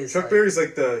Berry. Chuck Berry's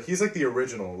like he's like the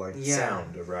original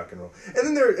sound of rock and roll.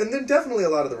 And then definitely a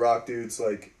lot of the rock dudes,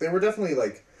 like they were definitely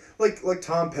like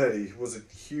Tom Petty was a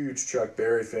huge Chuck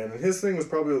Berry fan, and his thing was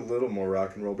probably a little more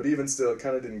rock and roll, but even still, it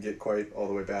kind of didn't get quite all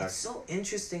the way back. It's so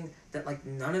interesting that like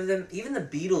none of them, even the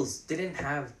Beatles, didn't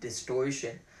have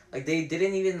distortion. Like they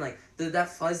didn't even like that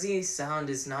fuzzy sound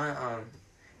is not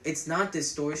it's not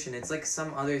distortion. It's like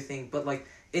some other thing, but like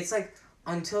it's like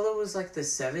until it was like the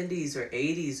 70s or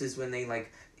 80s is when they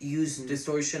like used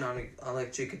distortion on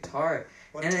electric guitar.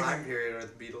 What time period are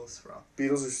the Beatles from?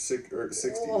 Beatles are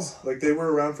 60s. Oh. Like they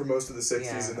were around for most of the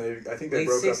 60s, and I think they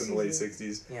broke up in the late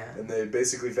 60s. Yeah. And they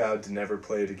basically vowed to never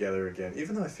play together again.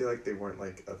 Even though I feel like they weren't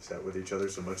like upset with each other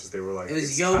so much as they were like, it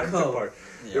was Yoko.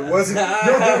 Yeah. It wasn't.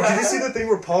 No. Did you see the thing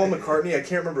where Paul McCartney? I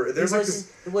can't remember. There's like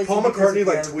this. Paul McCartney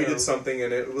like tweeted something,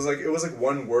 and it was like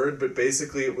one word, but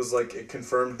basically it was like it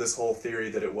confirmed this whole theory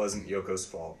that it wasn't Yoko's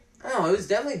fault. Oh, it was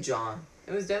definitely John.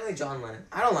 It was definitely John Lennon.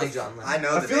 I don't like John Lennon.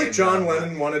 I feel like John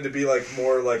Lennon wanted to be like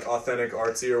more like authentic,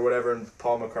 artsy or whatever, and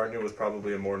Paul McCartney was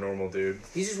probably a more normal dude.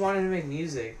 He just wanted to make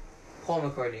music. Paul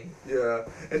McCartney. Yeah,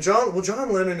 and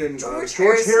John Lennon and George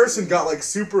Harrison got like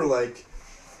super like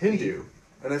Hindu,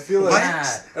 and I feel like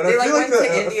they went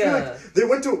to India. They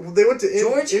went to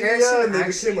India and they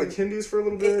actually became like Hindus for a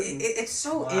little bit. It's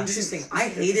so interesting. I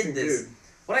hated this. Dude.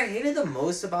 What I hated the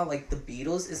most about like the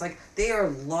Beatles is like they are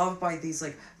loved by these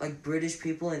like British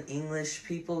people and English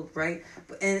people, right?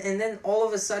 And then all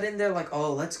of a sudden they're like,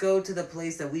 oh, let's go to the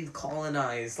place that we've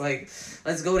colonized. Like,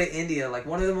 let's go to India. Like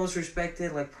one of the most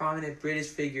respected like prominent British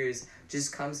figures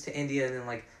just comes to India and then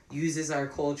like uses our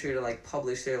culture to like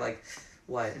publish their like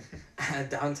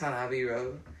Downton Abbey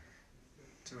Road.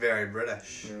 It's very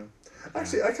British. Yeah.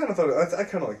 Actually, I kind of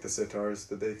like the sitars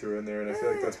that they threw in there, and I feel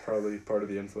like that's probably part of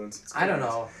the influence. I don't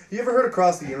know. You ever heard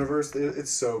Across the Universe? It's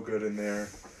so good in there.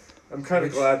 I'm kind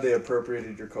of glad they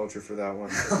appropriated your culture for that one.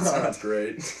 It sounds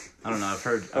great. I don't know. I've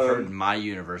heard My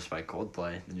Universe by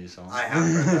Coldplay, the new song. I have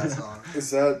heard that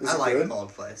song. I like good?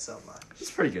 Coldplay so much. It's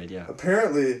pretty good, yeah.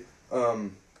 Apparently,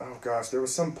 oh gosh, there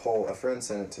was some poll. A friend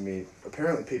sent it to me.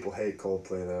 Apparently, people hate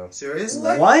Coldplay though.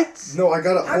 Seriously? What? No, I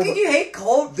gotta. How can you hate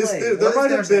Coldplay?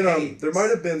 There might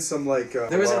have been some like.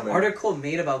 There was an article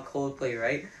made about Coldplay,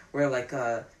 right? Where like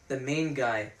the main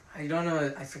guy, I don't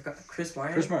know, I forgot, Chris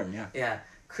Martin. Chris Martin, yeah. Yeah,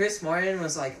 Chris Martin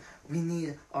was like, we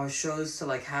need our shows to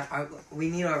like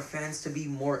we need our fans to be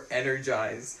more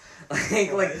energized. Like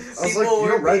I was like, you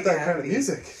don't write that kind of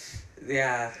music.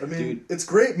 Yeah. I mean, it's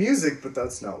great music, but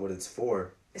that's not what it's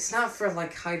for. It's not for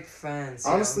like hype fans.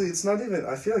 Honestly, it's not even.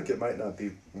 I feel like it might not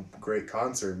be great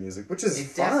concert music, which is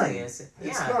fine. Definitely isn't. Yeah.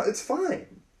 It's not. It's fine.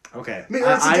 Okay. I mean,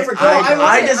 it's a different kind.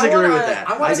 I disagree with that.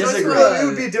 I disagree. It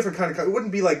would be a different kind of. It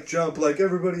wouldn't be like Jump, like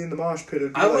everybody in the mosh pit.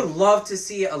 I would love to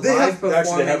see a live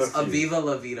performance of Viva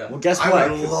La Vida. Well, guess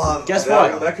what? Guess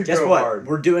what? That could Guess go what? hard.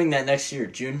 We're doing that next year,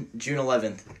 June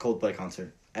 11th, Coldplay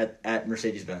concert at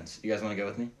Mercedes-Benz. You guys want to go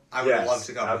with me? I would love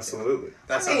to go. Absolutely.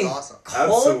 That sounds awesome.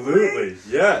 Absolutely.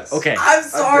 Yes. Okay. I'm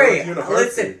sorry.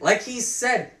 Listen, like he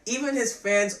said, even his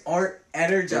fans aren't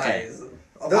energized.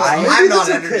 Okay. I'm not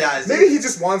energized. Maybe he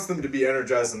just wants them to be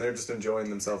energized and they're just enjoying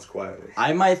themselves quietly.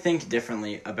 I might think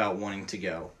differently about wanting to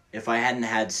go if I hadn't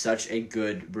had such a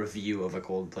good review of a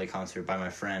Coldplay concert by my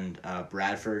friend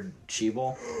Bradford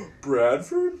Cheeble.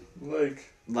 Bradford?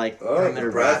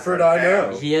 Perimeter Bradford, I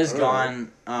know. He has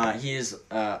gone. He is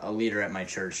a leader at my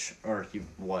church, or he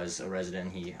was a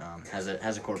resident. He has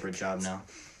a corporate job now,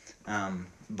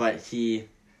 but he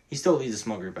still leads a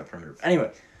small group at Perimeter.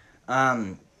 Anyway,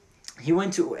 he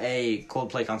went to a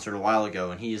Coldplay concert a while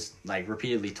ago, and he has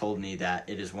repeatedly told me that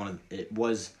is one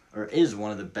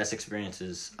of the best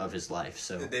experiences of his life.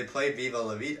 So did they play Viva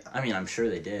La Vida? I mean, I'm sure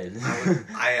they did.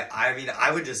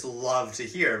 I would just love to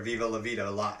hear Viva La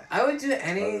Vida live. I would do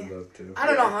any. I would love to. I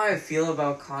don't know how I feel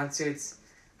about concerts.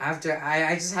 after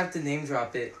I just have to name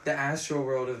drop it, the Astro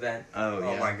World event. Oh yeah.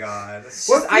 Oh my god.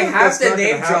 What? I have to That's not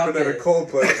name gonna drop happen at a it.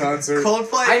 Coldplay concert.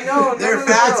 Coldplay. I know. Their no,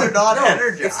 fans no, are not no,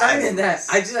 energized. It's not even that.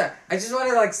 I just want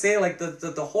to like say like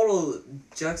the whole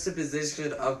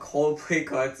juxtaposition of Coldplay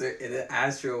concert in the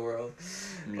Astro World,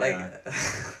 like. Yeah.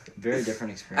 Very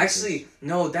different experiences. Actually,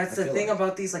 no. That's I the feel thing like-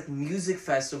 about these like music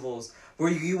festivals where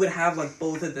you would have like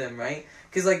both of them, right?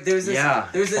 Because like there's this. yeah,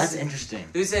 There's this. that's interesting.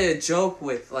 There's a joke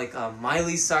with like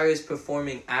Miley Cyrus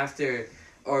performing after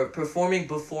or performing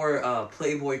before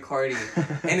Playboy Cardi,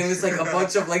 and it was like a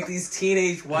bunch of like these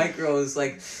teenage white girls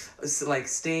like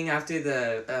staying after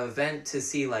the event to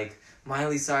see like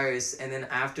Miley Cyrus, and then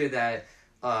after that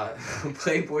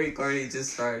Playboy Cardi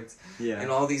just starts, Yeah.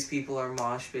 and all these people are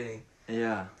mosh pitting.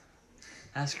 Yeah.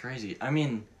 That's crazy. I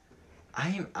mean,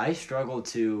 I struggle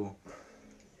to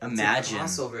imagine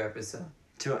It's a crossover episode.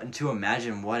 to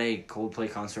imagine what a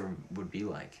Coldplay concert would be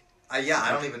like. Yeah,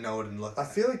 I don't even know what it looks I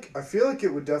like. feel like it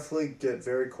would definitely get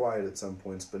very quiet at some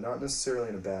points, but not necessarily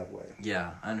in a bad way.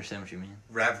 Yeah, I understand what you mean.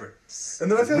 Reverence.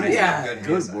 And then I feel like Yeah. Good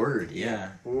music. word. Yeah.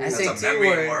 Ooh, That's That's a SAT memory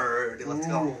word. word. Let's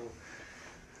go.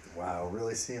 wow,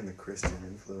 really seeing the Christian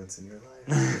influence in your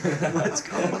life. Let's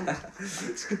go.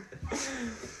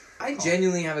 I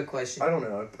genuinely have a question. I don't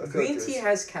know. I feel Green like tea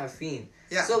there's- has caffeine.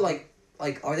 Yeah. So like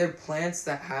are there plants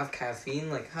that have caffeine?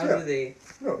 Like how Yeah. do they?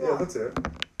 No, yeah, that's it.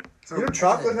 So You know,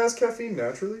 chocolate has caffeine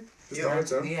naturally. Just Yeah. on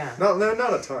its own. Yeah.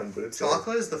 Not a ton, but it's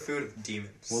chocolate is the food of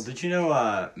demons. Well, did you know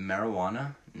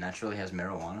marijuana naturally has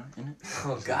marijuana in it?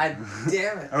 Oh god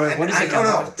damn it! Or what is I it don't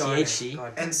called? know. THC?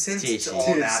 And since THC. it's all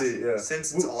THC, natural, yeah.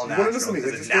 since it's Well, all you wanna know natural, something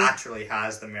because it interesting? naturally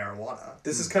has the marijuana.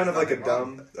 This is kind of like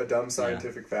Nothing a dumb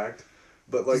scientific fact,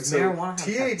 but like Does so marijuana have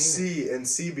THC and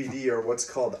CBD are what's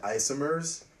called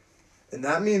isomers, and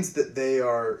that means that they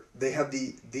have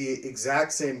the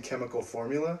exact same chemical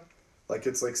formula, like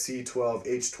it's like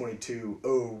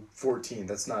C12H22O14.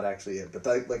 That's not actually it, but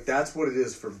that's what it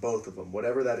is for both of them.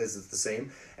 Whatever that is, it's the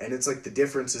same, and it's like the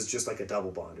difference is just like a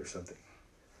double bond or something.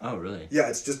 Oh, really? Yeah,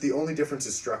 it's just the only difference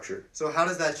is structure. So how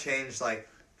does that change like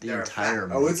The their entire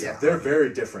effect? Oh, it's Yeah. they're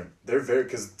very different. They're very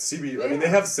because CBD. I mean, they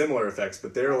have similar effects,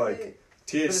 but they're like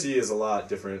THC is a lot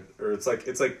different, or it's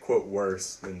like quote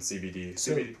worse than CBD.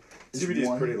 So, CBD is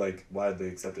one- pretty like widely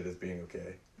accepted as being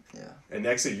okay, Yeah. and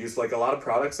actually used like a lot of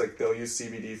products like they'll use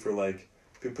CBD for like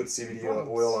people put CBD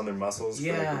oil on their muscles for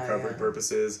Yeah, like recovery yeah.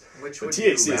 purposes. Which But would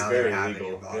THC you is rather very have in legal.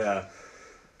 your body? Yeah,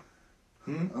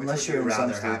 Which Unless would you're you in some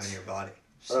rather have in states. your body?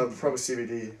 probably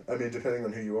CBD. I mean, depending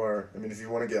on who you are. I mean, if you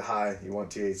want to get high, you want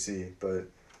THC, but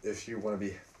if you want to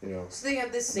be, So they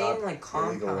have the same not like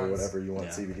illegal or compounds, whatever, you want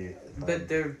Yeah. CBD. but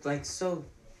they're like so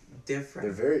different.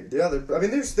 They're very I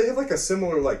mean they have like a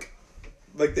similar like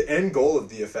the end goal of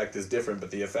the effect is different, but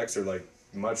the effects are like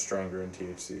much stronger in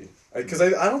THC. Because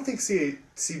I don't think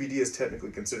CBD is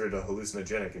technically considered a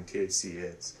hallucinogenic, and THC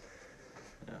is.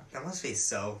 That must be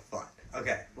so fun.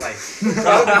 Okay, like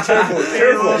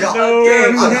Careful. Yeah, Okay,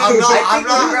 I'm not. I I'm think we're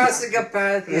not. crossing a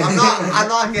path here. I'm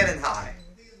not getting high,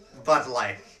 but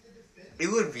like, it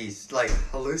would be like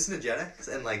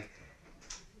hallucinogenics and like,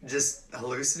 just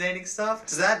hallucinating stuff.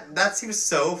 Does that seems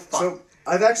so fun? So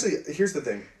I've actually here's the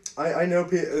thing. I know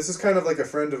this is kind of like a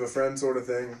friend of a friend sort of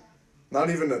thing. Not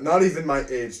even my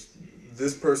age.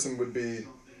 This person would be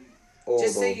old.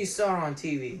 Just say old. you saw it on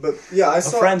TV. But yeah, I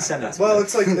saw. friend sent it to Well, me.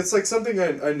 it's like something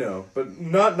I know, but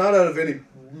not out of any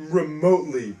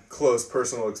remotely close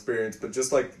personal experience, but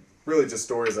just like really just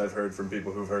stories I've heard from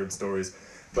people who've heard stories.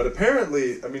 But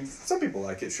apparently, I mean, some people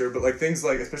like it, sure, but like things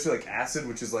like especially like acid,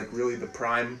 which is like really the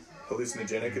prime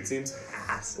hallucinogenic, it seems.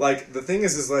 Acid. Like the thing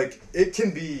is like it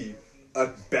can be a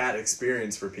bad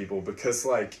experience for people because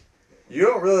like. You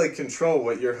don't really control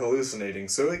what you're hallucinating,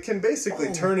 so it can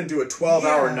basically turn into a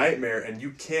 12-hour yeah. nightmare, and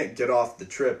you can't get off the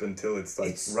trip until it's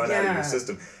like run out of yeah. your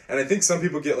system. And I think some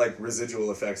people get like residual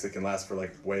effects that can last for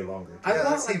like way longer. I Yeah, that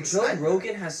thought like seems Joe like-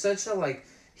 Rogan has such a like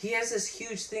he has this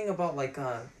huge thing about like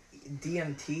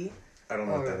DMT. I don't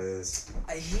know what Or- that is.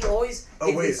 He always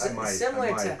Oh, wait, it's I might, similar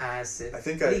I might. to acid. I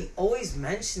think but I- he always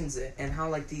mentions it and how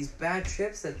like these bad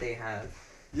trips that they have.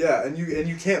 Yeah, and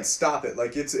you can't stop it.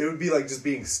 Like it would be like just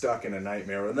being stuck in a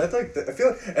nightmare. And that's like I feel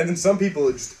like, and then some people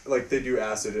it just like they do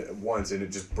acid at once and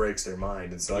it just breaks their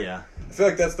mind. And so like, Yeah. I feel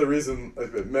like that's the reason.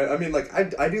 I mean, like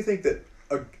I do think that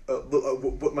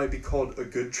what might be called a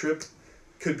good trip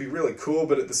could be really cool,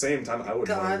 but at the same time, I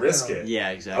wouldn't want God, to risk no. it. Yeah,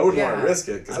 I exactly. wouldn't want Yeah. to risk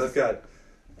it because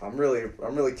I'm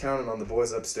really counting on the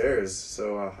boys upstairs.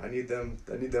 So I need them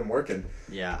working.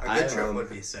 Yeah, A I good trip would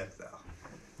be sick though.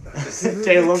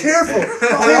 Caleb. Careful!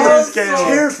 Please, Caleb.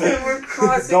 Careful! We're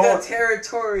crossing Don't- the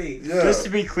territory. Yeah. Just to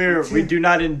be clear, we do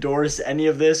not endorse any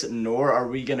of this, nor are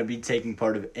we going to be taking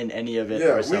part in any of it Yeah,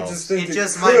 we ourselves. just think It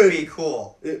just could. might be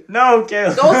cool. No,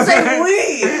 Caleb. Don't say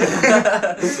we.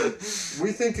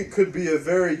 We think it could be a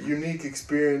very unique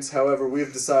experience. However,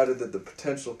 we've decided that the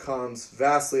potential cons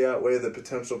vastly outweigh the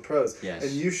potential pros. Yes.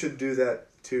 And you should do that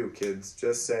too, kids.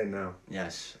 Just say no.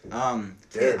 Yes.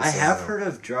 Dare to I say have no. heard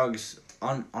of drugs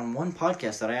on one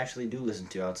podcast that I actually do listen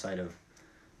to outside of,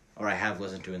 or I have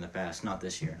listened to in the past, not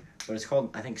this year, but it's called,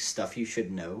 I think, Stuff You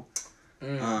Should Know.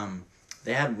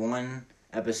 They had one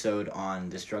episode on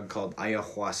this drug called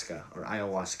ayahuasca.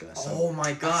 Oh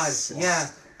my god! Yeah,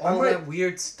 all might- that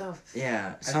weird stuff.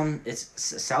 Yeah,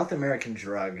 it's a South American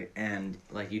drug, and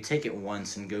like you take it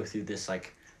once and go through this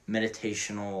like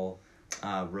meditational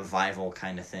revival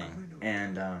kind of thing,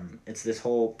 and it's this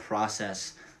whole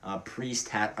process. Priest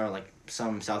hat or like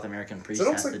some South American priest Is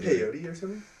that has almost to like do. peyote or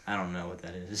something? I don't know what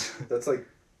that is. That's like,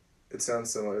 it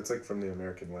sounds similar. It's like from the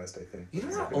American West, I think. You know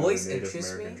It's what like another always Native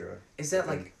interests American me? drug. Is that I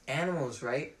like think. animals,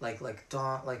 right? Like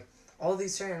all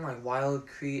these certain like wild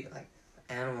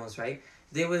animals, right?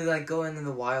 They would like go into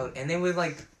the wild and they would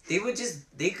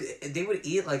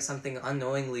eat like something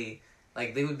unknowingly.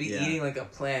 Like they would be Yeah. eating like a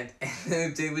plant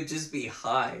and they would just be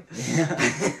high.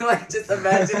 Yeah. Like just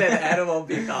imagine an animal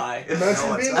being high. No,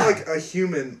 Imagine it's being not. like a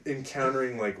human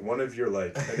encountering like one of your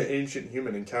like an ancient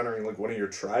human encountering like one of your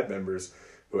tribe members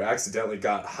who accidentally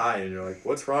got high and you're like,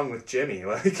 what's wrong with Jimmy?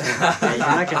 Like, Yeah, you're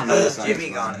not gonna know the science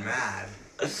Jimmy behind gone it. mad.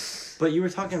 But you were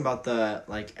talking about the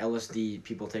like LSD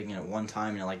people taking it one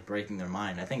time and like breaking their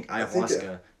mind. I think think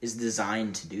ayahuasca is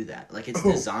designed to do that. Like it's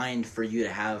Oh. designed for you to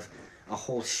have a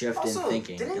whole shift Also, in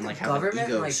thinking didn't and the like have an government,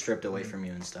 ego like- stripped away from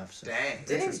you and stuff. So. Dang.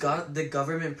 Didn't the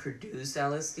government produce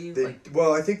LSD? they, Like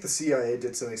well, I think the CIA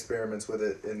did some experiments with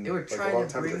it in They were like trying a long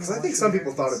to time ago. bring Because I a think bunch some of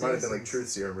people thought it American might have been like citizens. truth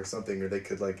serum or something, or they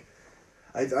could like.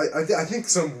 I think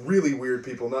some really weird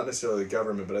people, not necessarily the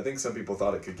government, but I think some people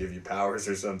thought it could give you powers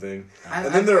or something.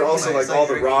 And then there are also It's like like all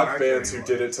the drinking rock mercury bands who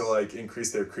did it to like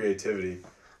increase their creativity,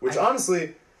 which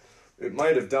honestly, it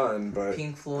might have done, but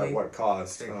Pink at Floyd, what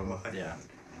cost? Yeah.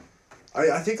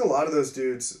 I think a lot of those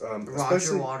dudes, Roger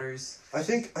especially Waters. I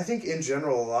think in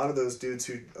general, a lot of those dudes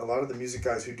a lot of the music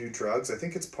guys who do drugs, I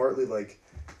think it's partly like,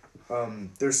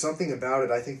 there's something about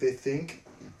it. I think they think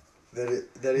that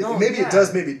it No, maybe yeah. it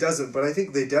does, maybe it doesn't, but I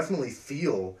think they definitely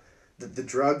feel that the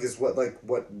drug is what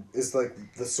is like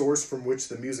the source from which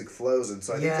the music flows, and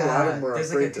so I think a lot of them are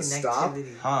there's afraid like a to stop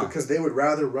connectivity. Huh. because they would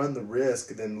rather run the risk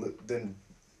than run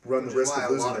the Which is risk why of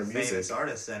a losing lot their of music. famous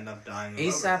artists end up dying. of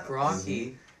ASAP overdose.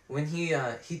 Rocky, when he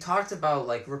talked about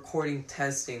like recording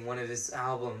testing one of his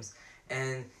albums,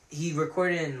 and he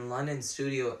recorded in London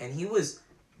studio, and he was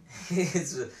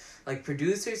his like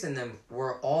producers and them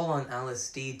were all on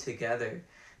LSD together,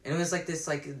 and it was like this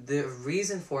like the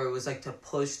reason for it was like to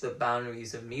push the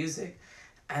boundaries of music,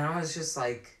 and I was just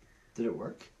like, Did it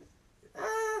work?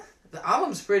 the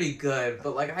album's pretty good,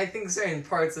 but like I think certain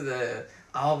parts of the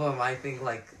album, I think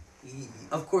like.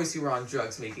 Of course, you were on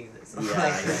drugs making this.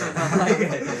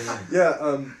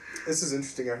 Yeah, this is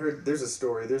interesting. I heard there's a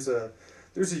story. There's a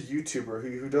YouTuber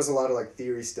who does a lot of like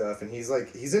theory stuff, and he's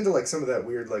into like some of that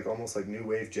weird like almost like new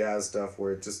wave jazz stuff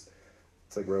where it's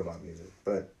like robot music.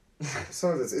 But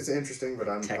some of it's interesting, but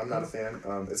I'm not a fan.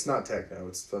 It's not techno.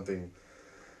 It's something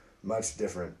much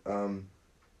different.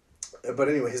 But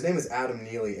anyway, his name is Adam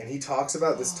Neely, and he talks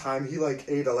about this time he like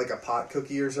ate a pot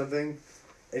cookie or something.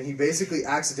 And he basically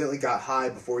accidentally got high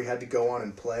before he had to go on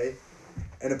and play,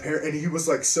 and he was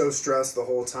like so stressed the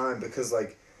whole time because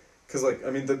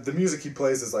I mean the music he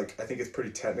plays is like I think it's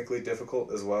pretty technically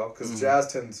difficult as well because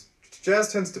jazz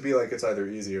tends to be like it's either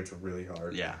easy or it's really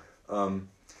hard. Yeah.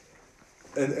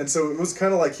 And so it was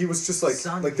kind of like he was just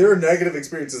like there are negative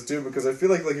experiences too because I feel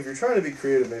like if you're trying to be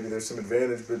creative maybe there's some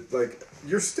advantage but like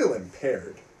you're still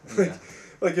impaired. Yeah.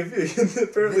 Like if you,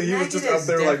 apparently he was just up negatives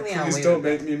there like, definitely please outweigh don't the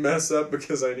make me mess up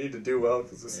because I need to do well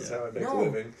because this is Yeah. how I make No. a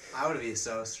living. I would be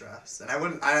so stressed, and I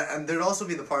wouldn't. And there'd also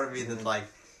be the part of me that like,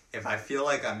 if I feel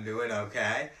like I'm doing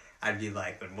okay, I'd be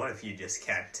like, but what if you just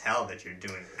can't tell that you're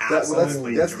doing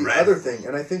absolutely That's the dreadful? other thing,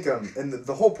 and I think and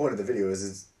the whole point of the video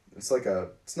is it's like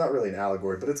it's not really an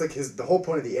allegory, but it's like the whole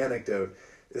point of the anecdote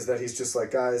is that he's just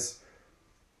like, guys,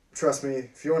 trust me,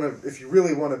 if you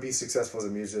really want to be successful as a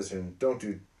musician, don't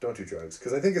do drugs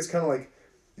because I think it's kind of like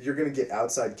you're gonna get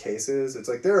outside cases. It's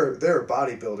like there are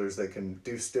bodybuilders that can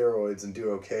do steroids and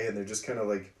do okay, and they're just kind of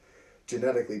like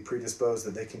genetically predisposed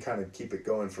that they can kind of keep it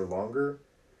going for longer.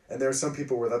 And there are some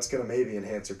people where that's gonna maybe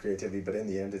enhance their creativity, but in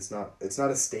the end, it's not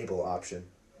a stable option.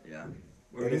 Yeah.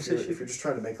 And if you're just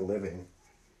trying to make a living.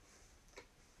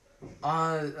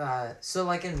 So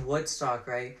like in Woodstock,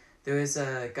 right? There was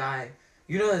a guy,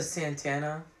 you know,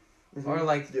 Santana, or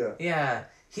like yeah.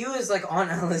 He was like on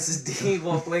LSD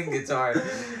while playing guitar,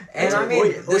 and I mean,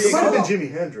 it might have been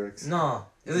Jimi Hendrix. No,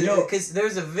 because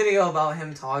there's a video about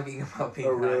him talking about being.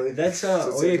 Oh really? high. That's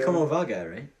Oye Como Va guy,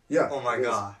 right? Yeah. Oh my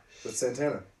god. That's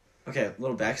Santana. Okay, a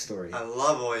little backstory. I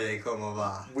love Oye Como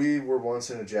Va. We were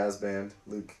once in a jazz band,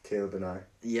 Luke, Caleb, and I.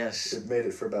 Yes. It made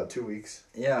it for about 2 weeks.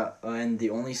 Yeah, and the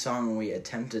only song we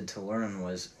attempted to learn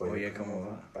was Oye Como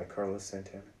Va by Carlos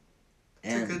Santana.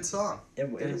 It's a good song. It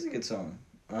is a good song.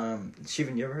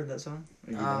 Steven, you ever heard that song?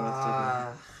 Or you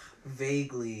know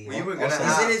Vaguely. We were gonna Is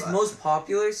have, it his most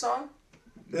popular song?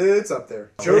 It's up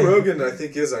there. Joe Rogan, I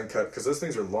think, is uncut because those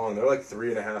things are long. They're like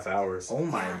 3.5 hours. Oh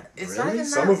my! Yeah, it's really? not even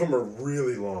Some that. of them are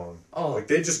really long. Oh. Like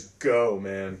they just go,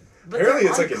 man. But Apparently,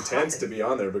 they're it's like uncut. intense to be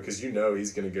on there because you know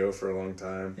he's gonna go for a long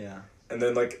time. Yeah. And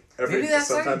then like Maybe that's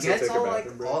how he sometimes he'll gets take a all bathroom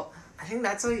like break. all. I think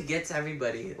that's how he gets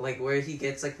everybody. Like where he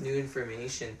gets like new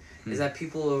information is that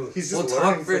people He's will just talk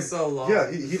learning for from, so long.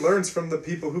 Yeah, he learns from the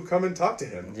people who come and talk to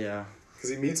him Yeah. because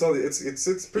he meets all the. It's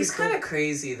pretty. He's cool. kind of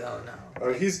crazy though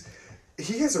now.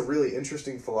 He has a really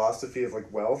interesting philosophy of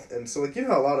like wealth, and so like you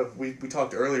know a lot of we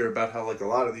talked earlier about how like a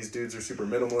lot of these dudes are super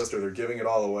minimalist or they're giving it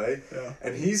all away. Yeah.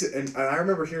 And I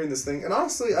remember hearing this thing, and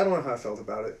honestly I don't know how I felt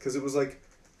about it because it was like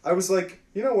I was like,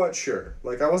 you know what, sure,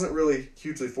 like I wasn't really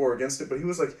hugely for or against it, but he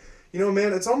was like, you know,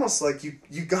 man, it's almost like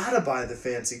you gotta buy the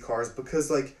fancy cars because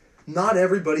like not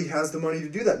everybody has the money to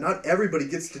do that. Not everybody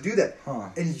gets to do that. Huh.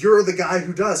 And you're the guy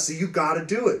who does, so you gotta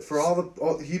do it for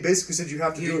he basically said you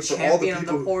have to do it for all the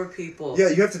people. The poor people. Yeah,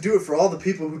 you have to do it for all the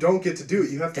people who don't get to do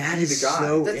it. You have to That be is the guy.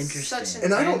 so That's interesting. such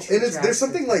And I don't. And it's there's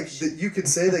something like juxtaposition. that you could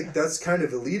say like that's kind of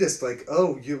elitist. Like,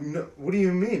 oh, you know, what do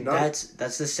you mean? Not,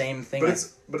 That's the same thing.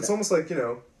 but it's almost like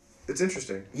it's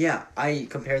interesting. Yeah, I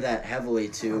compare that heavily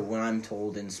to when I'm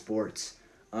told in sports,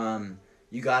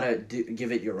 you gotta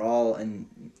give it your all and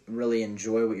really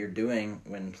enjoy what you're doing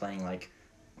when playing like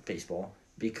baseball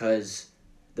because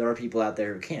there are people out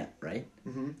there who can't, right?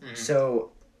 Mm-hmm.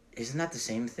 So, isn't that the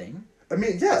same thing? I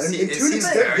mean, yeah, and to an seems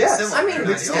extent, very yes. similar. I mean, To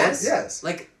an extent, yes. yes.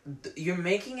 Like you're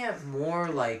making it more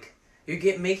like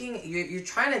you're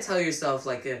trying to tell yourself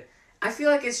like I feel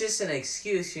like it's just an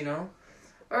excuse, you know,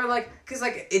 or like because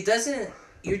like it doesn't.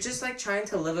 You're just like trying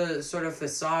to live a sort of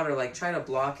facade or like trying to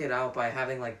block it out by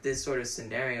having like this sort of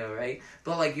scenario, right?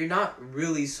 But like you're not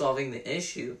really solving the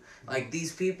issue. Like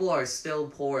these people are still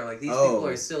poor. Like these people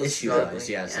are still struggling.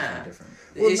 Yeah, it's definitely different.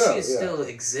 The issue is still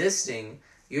existing.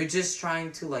 You're just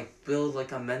trying to like build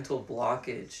like a mental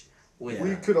blockage with. Well,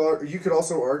 you could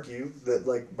also argue that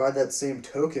like by that same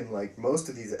token, like most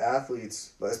of these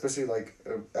athletes, especially like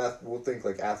we'll think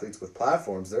like athletes with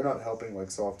platforms, they're not helping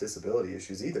like solve disability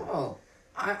issues either. Oh.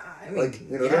 I mean, like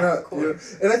yeah, they're not. of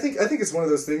course. And I think it's one of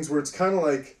those things where it's kind of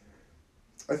like,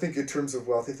 I think in terms of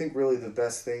wealth, I think really the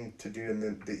best thing to do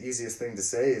and the easiest thing to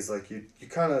say is like you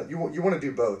want to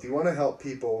do both. You want to help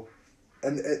people,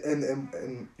 and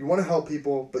you want to help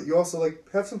people, but you also like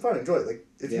have some fun, enjoy it. Like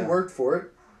if you worked for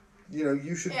it,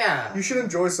 you should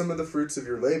enjoy some of the fruits of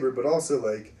your labor, but also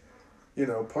like.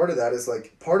 Part of that is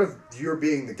like part of your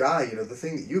being the guy. The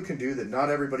thing that you can do that not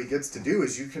everybody gets to do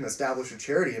is you can establish a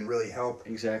charity and really help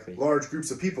large groups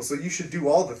of people. So you should do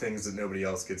all the things that nobody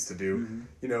else gets to do.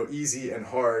 Mm-hmm. Easy and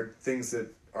hard things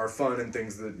that are fun and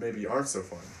things that maybe aren't so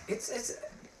fun. It's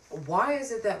why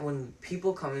is it that when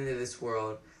people come into this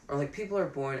world or like people are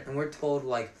born and we're told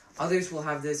like others will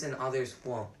have this and others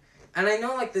won't. And I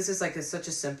know like this is like such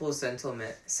a simple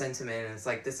sentiment and it's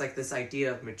like this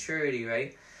idea of maturity,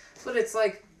 right? But it's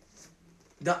like,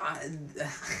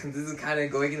 this is kind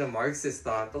of going into Marxist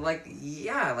thought, but like,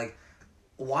 yeah, like,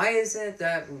 why is it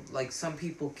that like some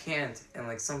people can't and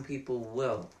like some people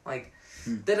will? Like,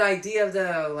 that idea of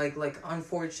the like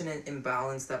unfortunate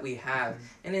imbalance that we have,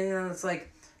 and then it's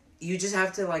like, you just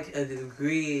have to like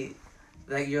agree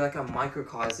that you're like a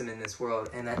microcosm in this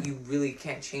world, and that you really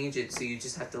can't change it, so you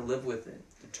just have to live with it.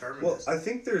 Well, I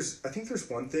think there's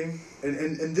one thing,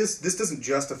 and this doesn't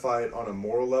justify it on a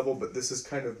moral level, but this is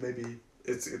kind of maybe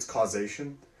it's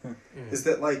causation, is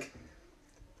that like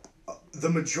the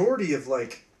majority of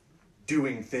like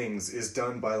doing things is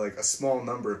done by like a small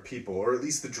number of people, or at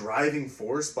least the driving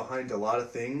force behind a lot of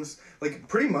things. Like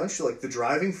pretty much like the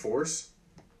driving force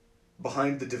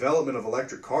behind the development of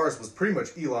electric cars was pretty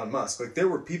much Elon Musk. Like there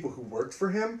were people who worked for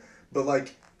him, but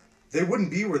like. They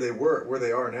wouldn't be where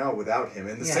they are now without him.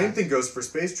 And the same thing goes for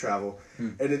space travel.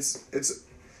 And it's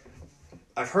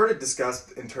I've heard it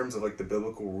discussed in terms of like the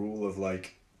biblical rule of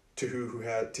like to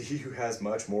he who has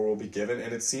much more will be given,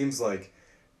 and it seems like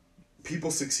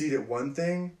people succeed at one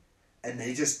thing and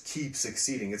they just keep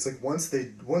succeeding. It's like once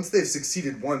they've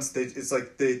succeeded once, it's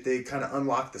like they kind of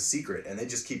unlock the secret, and they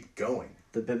just keep going.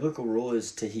 The biblical rule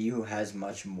is to he who has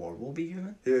much more will be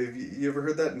given. Yeah, have you ever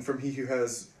heard that? And from he who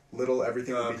has little,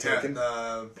 everything will be taken.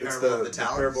 The It's parable of the the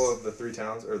talents. parable of the 3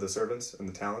 talents, or the servants and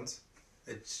the talents.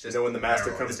 It's You just know, when the master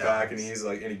parable of comes the back and talents. he's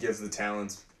like, and he gives the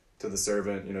talents to the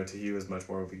servant, you know, to he who has much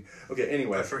more will be. Okay,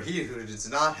 anyway. But for he who does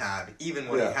not have, even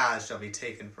what Yeah. he has shall be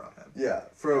taken from him. Yeah.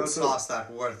 Go toss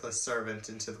that worthless servant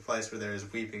into the place where there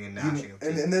is weeping and gnashing of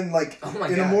teeth. And then like Oh my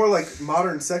in God. a more like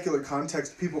modern secular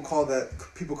context, people call it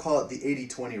the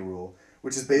 80-20 rule,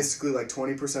 which is basically like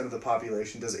 20% of the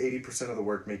population does 80% of the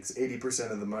work, makes 80%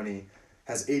 of the money,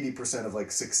 has 80% of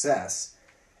like success.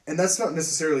 And that's not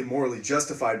necessarily morally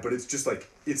justified, but it's just like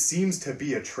it seems to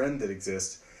be a trend that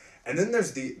exists. And then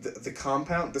there's the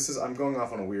compound. I'm going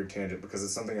off on a weird tangent because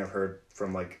it's something I've heard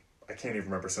from like I can't even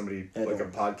remember somebody like a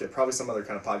podcast, probably some other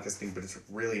kind of podcast thing, but it's a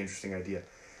really interesting idea.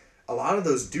 A lot of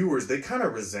those doers, they kind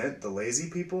of resent the lazy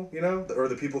people, you know, or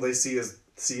the people they see as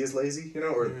lazy, you know,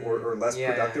 or less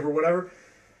productive or whatever.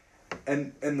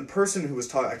 And the person who was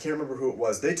talking, I can't remember who it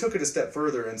was, they took it a step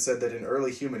further and said that in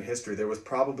early human history there was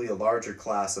probably a larger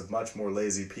class of much more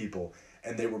lazy people,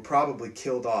 and they were probably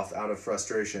killed off out of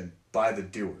frustration by the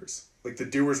doers. Like the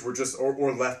doers were just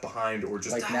or left behind or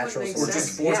just Like natural or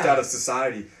just forced out of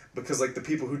society because like the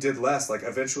people who did less like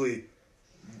eventually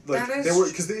like there were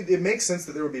because it makes sense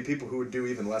that there would be people who would do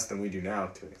even less than we do now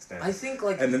to an extent. I think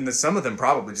like And then some of them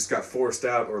probably just got forced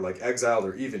out or like exiled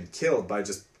or even killed by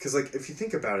just because like if you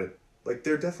think about it, like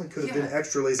there definitely could have been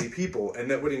extra lazy people, and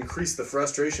that would increase the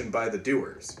frustration by the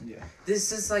doers. Yeah.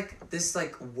 this is like this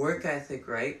like work ethic,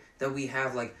 right? That we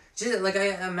have like just like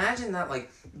I imagine that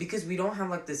like because we don't have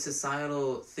like this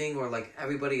societal thing or like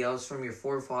everybody else from your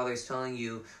forefathers telling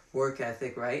you work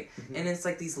ethic, right? Mm-hmm. And it's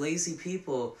like these lazy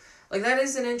people. Like that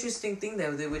is an interesting thing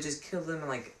that they would just kill them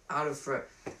like out of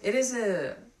it is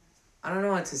a I don't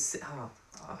know what to say.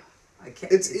 I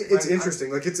can't. It's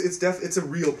interesting. Like it's a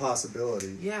real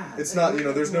possibility. Yeah. It's not, you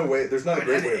know, there's no way, there's not a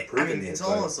great way of proving it. It's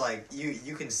almost like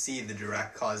you can see the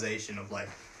direct causation of like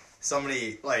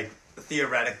somebody like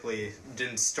theoretically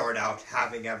didn't start out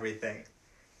having everything,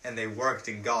 and they worked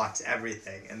and got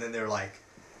everything, and then they're like,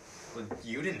 well,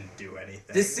 you didn't do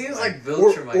anything. This seems like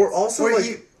Viltrumites. Or also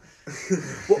like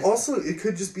well, also it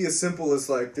could just be as simple as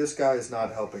like this guy is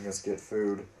not helping us get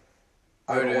food.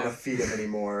 I don't want to feed him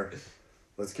anymore.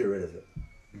 Let's get rid of it.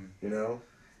 You know?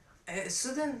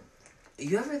 So then,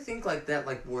 you ever think like that,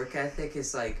 like work ethic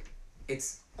is like,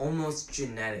 it's almost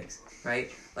genetics, right?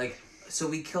 Like, so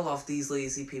we kill off these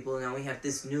lazy people, and now we have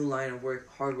this new line of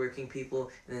hardworking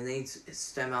people, and then they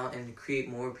stem out and create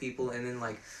more people, and then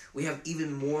like, we have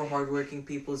even more hardworking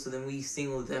people, so then we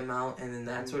single them out, and then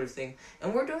that sort of thing.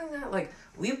 And we're doing that, like,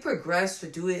 we've progressed to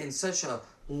do it in such a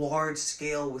large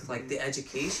scale with like the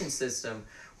education system,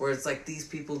 where it's like these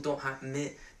people don't have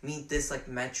meet this like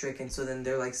metric, and so then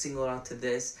they're like singled out to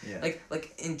this. Yeah.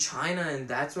 Like in China and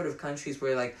that sort of countries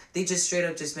where like they just straight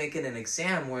up just make it an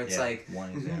exam where it's like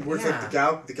one exam. Where it's like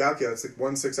the Gaokao, it's like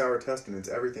 1 6-hour test and it's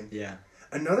everything. Yeah.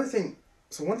 Another thing,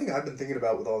 so one thing I've been thinking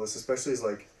about with all this especially is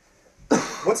like,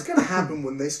 what's going to happen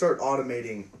when they start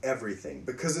automating everything?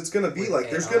 Because it's going to be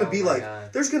like, there's going to be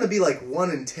like, there's going to be like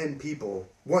 1 in 10 people,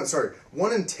 1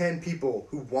 in 10 people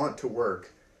who want to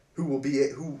work, who will be,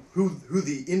 who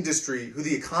the industry, who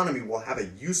the economy will have a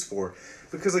use for.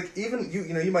 Because like even,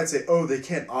 you know, you might say, oh, they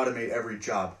can't automate every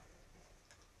job.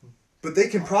 But they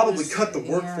can probably cut the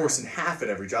workforce in half at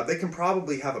every job. They can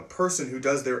probably have a person who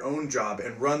does their own job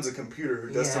and runs a computer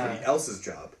who does somebody else's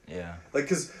job. Yeah. Like,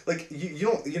 because, like, you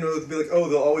don't, you know, be like, oh,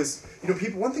 they'll always, you know,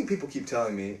 people, one thing people keep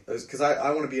telling me is, because I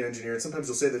want to be an engineer, and sometimes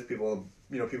you'll say that to people,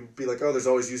 you know, people be like, oh, there's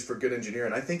always use for a good engineer,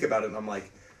 and I think about it, and I'm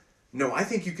like, no, I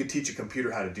think you could teach a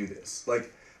computer how to do this.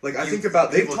 Like I think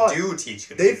about,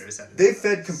 they've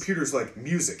fed computers, like,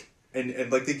 music.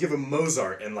 And like they give them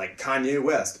Mozart and like Kanye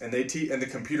West, and and the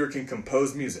computer can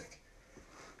compose music.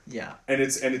 Yeah. And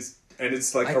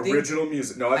it's like original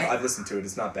music. No, I've listened to it.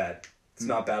 It's not bad. It's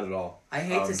not bad at all. I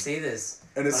hate to say this,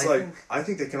 and it's like I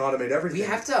think they can automate everything. We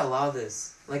have to allow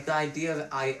this, like the idea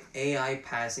of AI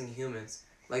passing humans.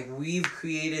 Like we've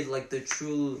created like the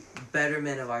true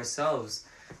betterment of ourselves.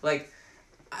 Like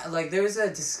there was a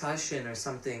discussion or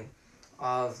something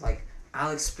of like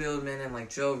Alex Spiegelman and like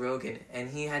Joe Rogan, and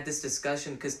he had this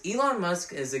discussion because Elon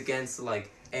Musk is against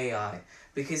like AI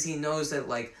because he knows that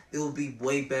like it will be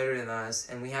way better than us,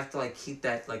 and we have to like keep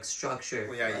that like structure.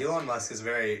 Well, yeah, Elon Musk is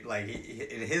very like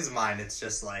in his mind it's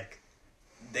just like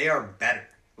they are better.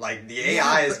 Like, the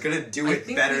AI is going to do I it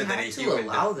think better we than a have to human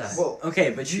allow does. that. Well, Okay,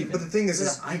 but but the thing is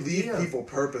The you leave idea. people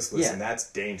purposeless, Yeah. and that's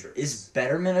dangerous. is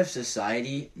betterment of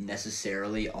society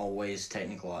necessarily always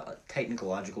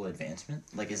technological advancement?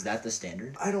 Like, is that the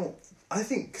standard? I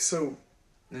think so.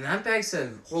 And that begs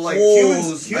a Well, like,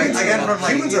 Humans again, from,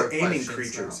 like, humans are more aiming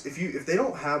questions creatures. If they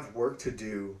don't have work to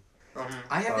do,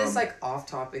 I have this Um, like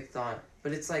off-topic thought,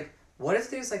 but it's like, what if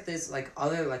there's like this like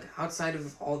other like outside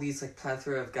of all these like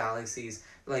plethora of galaxies,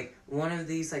 like one of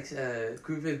these like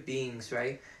group of beings,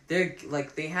 right? They're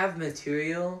like they have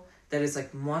material that is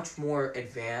like much more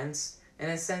advanced in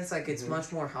a sense, like it's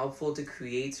much more helpful to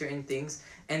create certain things,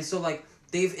 and so like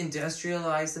they've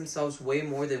industrialized themselves way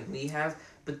more than we have,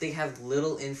 but they have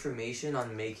little information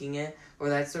on making it or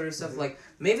that sort of stuff. Like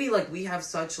maybe like we have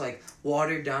such like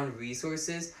watered down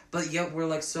resources, but yet we're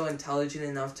like so intelligent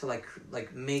enough to like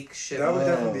make shit. that would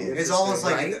definitely be It's interesting. It's almost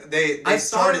like Right? they I've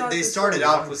thought about started this for a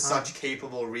out long with time. such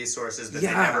capable resources that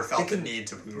Yeah, they never felt they the can- need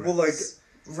to progress. Well, like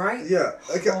right. yeah,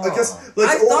 I guess Oh. like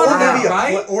I thought or that, maybe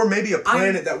right? or maybe a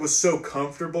planet that was so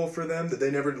comfortable for them that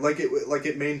they never like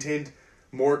it maintained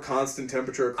more constant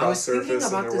temperature I across was thinking surface,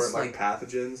 and about there this, weren't like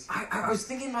pathogens. I was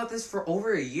thinking about this for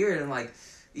over a year, and like,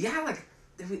 yeah, like,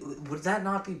 would that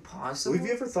not be possible? Have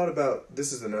you ever thought about,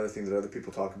 this is another thing that other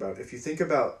people talk about, if you think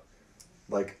about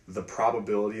like the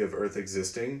probability of Earth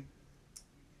existing,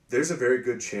 there's a very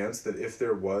good chance that if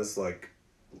there was like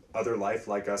other life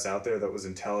like us out there that was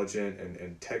intelligent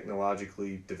and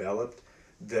technologically developed,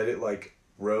 that it like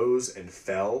rose and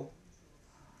fell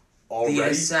already.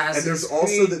 Assassin's And there's also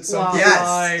Creed that some plot.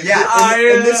 Yes,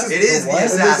 yes. and this is It is the and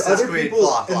there's Assassin's other Creed people,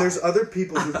 plot and line. there's other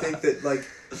people who think that like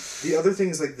the other thing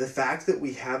is like the fact that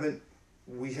we haven't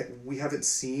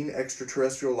seen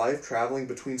extraterrestrial life traveling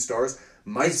between stars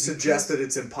might suggest that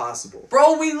it's impossible.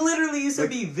 Bro, we literally used to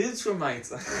Like- be Vidstromites.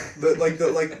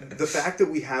 The fact that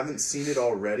we haven't seen it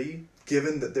already,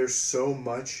 given that there's so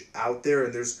much out there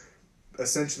and there's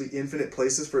essentially infinite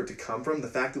places for it to come from, the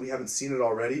fact that we haven't seen it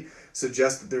already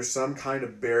suggests that there's some kind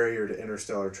of barrier to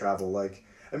interstellar travel. Like,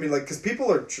 I mean, like, because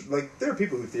people are like, there are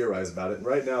people who theorize about it, and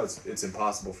right now it's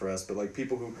impossible for us. But like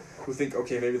people who think,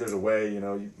 okay, maybe there's a way. You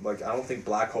know, like I don't think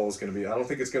black hole is gonna be. I don't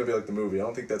think it's gonna be like the movie. I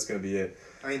don't think that's gonna be it.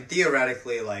 I mean,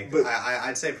 theoretically, like, But-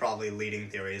 I'd say probably leading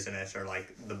theories in it are,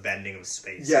 like, the bending of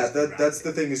space. Yeah, is that's the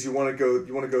gravity. thing is you want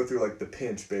to go through like the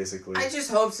pinch basically. I just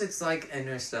hopes it's like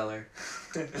Interstellar.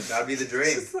 That'd be the It's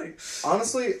dream. just like,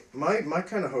 Honestly, my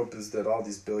kind of hope is that all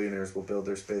these billionaires will build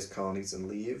their space colonies and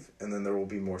leave, and then there will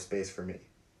be more space for me.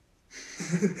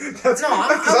 That's, No,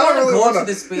 I 'cause wanna really go wanna- to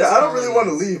the space Yeah, I don't really want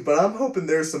to colonies. leave, but I'm hoping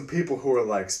there's some people who are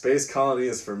like, space colony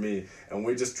is for me, and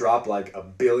we just drop like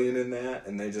 $1 billion in that,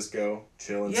 and they just go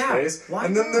chill in Yeah, space, why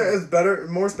and then not? there is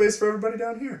more space for everybody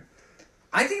down here.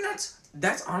 I think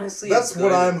that's honestly. That's what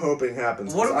good. I'm hoping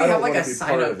happens. What if 'cause we I have don't like wanna a be sign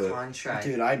part up of it. contract?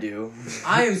 Dude, I do.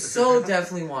 I am so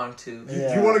definitely want to.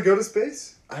 Yeah. You want to go to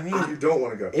space? I mean, Or you don't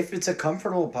want to go? if it's a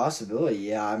comfortable possibility,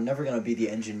 yeah, I'm never gonna be the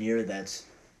engineer that's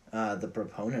the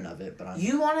proponent of it. But I'm,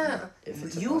 You wanna? if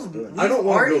it's a You? possibility. I don't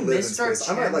want to already go live in missed our space.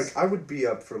 I might chance. I would be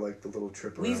up for like the little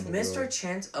trip around We've the missed our world.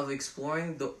 chance of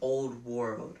exploring the old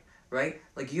world, right?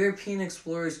 Like European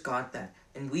explorers got that,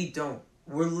 and we don't.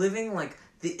 We're living like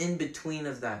the in between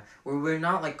of that, where we're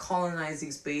not like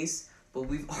colonizing space, but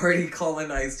we've already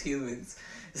colonized humans.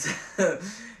 So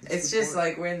it's just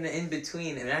like we're in the in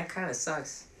between, and that kind of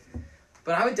sucks.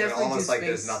 But I would definitely Almost do like space.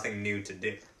 there's nothing new to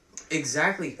do.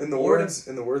 Exactly. In the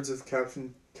words of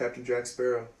Captain Jack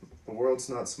Sparrow, the world's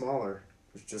not smaller.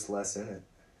 There's just less in it.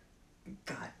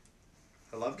 God.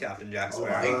 I love Captain Jack Oh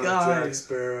Sparrow. my God. Jack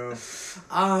Sparrow.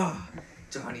 Ah,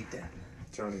 Johnny Depp.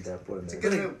 Johnny Depp, what a It's a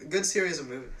man. good series of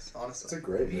movies, It's honestly. a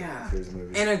great Yeah. series of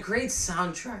movies. And a great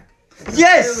soundtrack.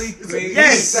 Yes! Really great.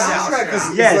 Yes! The soundtrack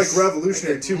is Yes! like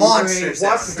revolutionary too. Monster We watched a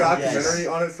soundtrack. documentary Yes.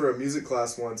 on it for a music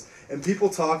class once, and people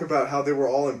talk about how they were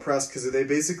all impressed because they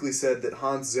basically said that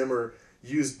Hans Zimmer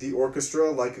used the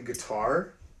orchestra like a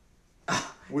guitar.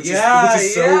 Which is Oh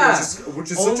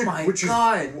my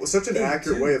God. such an Hey,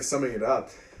 accurate dude. way of summing it up.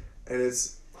 And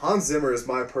it's Hans Zimmer is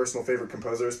my personal favorite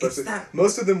composer, especially that-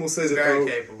 most of them will say that very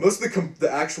capable. most of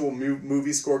the actual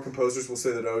movie score composers will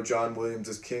say that John Williams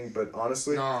is king, but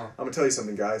honestly, No. I'm gonna tell you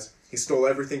something, guys. He stole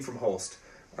everything from Holst.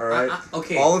 All right.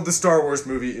 Okay. All of the Star Wars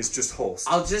movie is just Holst.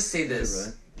 I'll just say this.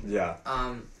 Right. Yeah.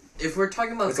 If we're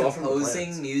talking about It's all from the composing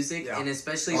planets. music Yeah. and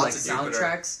especially Lots like of Jupiter.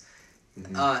 soundtracks,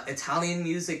 Italian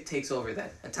music takes over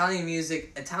that.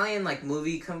 Italian like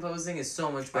movie composing is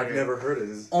so much better. I've never heard it.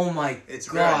 Is Oh my It's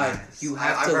very God! nice. You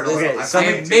have I've to heard a listen. lot. Okay, I've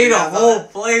something- I heard made a about whole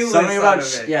that. playlist Something out about of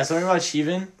it. something about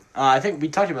Shivan. I think we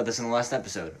talked about this in the last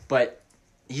episode, but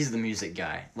he's the music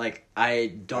guy. Like,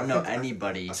 I don't know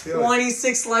anybody. I feel like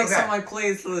 26 likes Okay. on my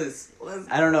playlist.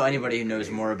 I don't know anybody who knows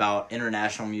more about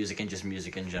international music and just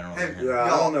music in general than him. I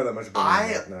don't know that much about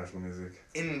I- international music.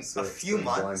 In So a it's few like a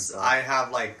blind months, spot. I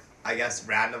have like I guess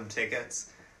random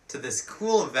tickets to this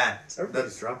cool event.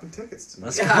 Everybody's dropping tickets tonight.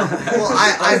 Let's Yeah.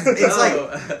 Well, it's No.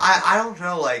 like I don't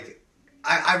know, like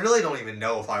I really don't even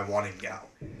know if I want to go.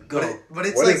 Go. But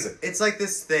it's What like is it? it's like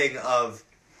this thing of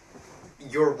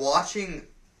you're watching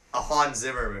a Hans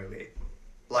Zimmer movie,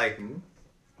 like Hmm?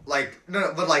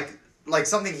 no, but like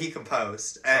something he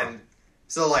composed, and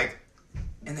so like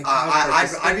And the crowd I'd be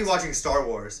participates. watching Star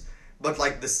Wars, but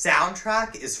like the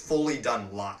soundtrack is fully done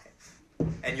live,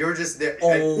 and you're just there.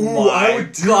 Oh Ooh, my I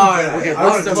would do god. that. Okay, I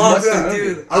what's would the- love what's the that.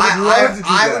 dude? I would love to do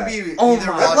I that. would be Oh either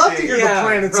my- watching. I'd love to hear Yeah, the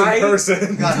planets right? in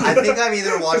person. God, I think I'm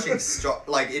either watching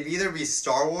it'd either be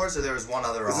Star Wars or there was one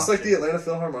other Is this option. like the Atlanta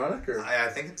Philharmonic or I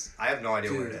think I have no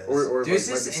idea where it is. or There's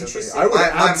like, this might be interesting- symphony? I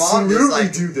would my mom just absolutely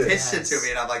like do this. pitched it to Yes. me,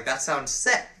 and I'm like, that sounds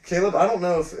sick. Caleb, I don't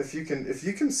know if you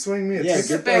can swing me a Yeah, ticket.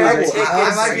 get better I will tickets.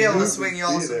 I might be able to absolutely swing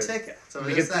y'all be some there. tickets. I'm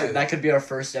We just could, saying. that could be our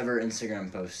first ever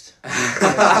Instagram post.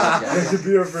 That could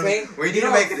be our first. Frank, We need you to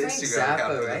know make an Frank Instagram account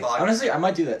Zappa, for the right? podcast. Honestly, I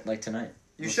might do that like tonight.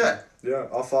 You should. Yeah,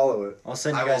 I'll follow it. I'll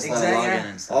send you I guys will the follow. login Yeah.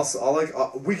 and stuff. I'll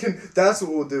like we can. That's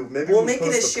what we'll do. Maybe We'll make it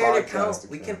a post shared podcast account.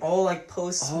 We can all like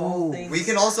post small Oh. things. We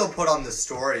can also put on the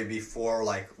story before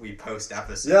like we post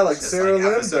episodes. Yeah, like Just, Sarah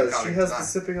Lim episode does. She coming has the tonight.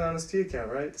 Sipping Honest Tea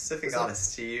account, right? Sipping Is that-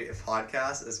 Honest Tea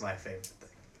podcast is my favorite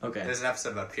thing. Okay. There's an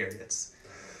episode about periods.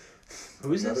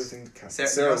 Who is Another this? thing to count. Sarah,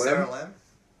 Sarah you know Lim? Sarah Lim?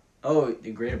 Oh,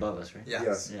 the Great Above Us, right? Yeah.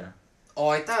 Yes. Yeah. Oh,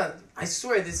 I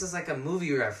swear this is like a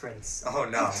movie reference. Oh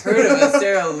no. Heard of a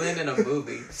Sarah Lynn in a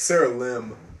movie. Sarah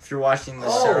Lim. If you're watching the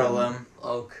Oh. Sarah Lim,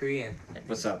 Oh, Korean.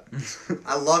 what's up?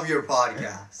 I love your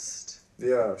podcast.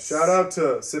 Yeah. Shout out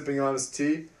to Sipping Honest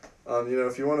Tea.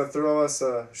 If you want to throw us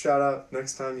a shout out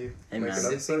next time you Hey, make man. an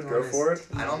episode, Sipping go Honest for it.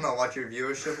 I don't know what your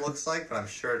viewership looks like, but I'm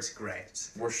sure it's great.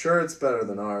 We're sure it's better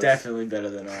than ours. Definitely better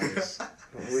than ours.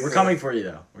 We- We're coming for you,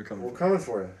 though. We're coming. We're coming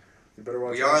for you. You better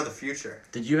watch We out. are the future.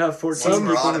 Did you have 14 Some,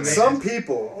 We're people? automated. some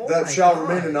people Oh that my shall gosh.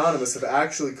 remain anonymous have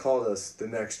actually called us the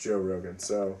next Joe Rogan.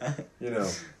 So,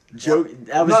 Joe,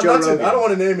 that was not, Joe not Rogan. to, I don't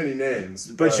want to name any names,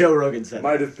 but Joe Rogan said it it.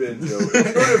 might have been Joe. It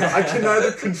could have, I can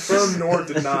neither confirm nor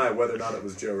deny whether or not it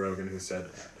was Joe Rogan who said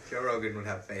that. Joe Rogan would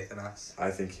have faith in us. I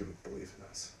think he would believe in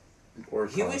us. Or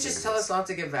He would cause just it tell is. us not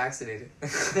to get vaccinated.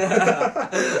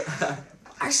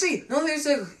 Actually, no, there's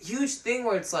a huge thing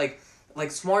where it's like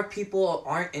smart people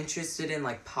aren't interested in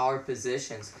like power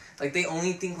positions. Like they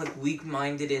only think like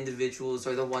weak-minded individuals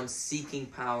are the ones seeking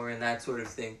power and that sort of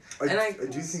thing. I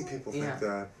do think people Yeah. think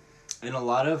that. In a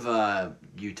lot of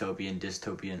utopian,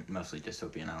 dystopian, mostly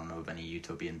dystopian, I don't know of any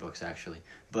utopian books actually,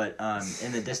 but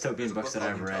in the There's dystopian a books book that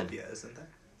I've called read, Utopia, isn't there?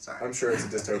 Sorry. I'm sure it's a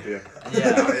dystopia.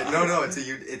 yeah, No,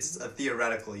 it's a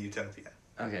theoretical utopia.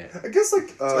 okay. I guess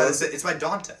like. It's by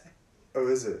Dante. Oh,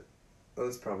 is it? Oh,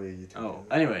 that's probably a utopia. Oh,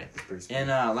 anyway, It's pretty small.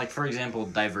 in like for example,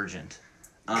 Divergent,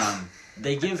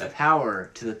 they give power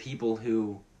to the people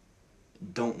who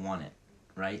don't want it,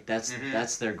 right?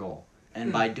 That's their goal,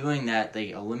 and by doing that,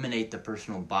 they eliminate the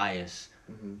personal bias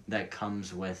that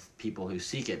comes with people who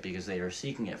seek it because they are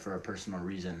seeking it for a personal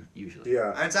reason usually.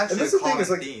 Yeah. And it's actually that's a the thing, common is,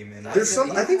 like, theme. In There's some.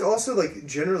 Yeah. I think also like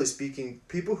generally speaking,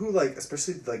 people who like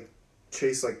especially like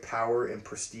chase like power and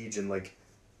prestige and like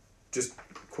just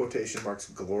quotation marks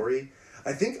glory.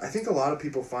 I think a lot of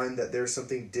people find that there's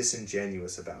something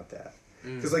disingenuous about that.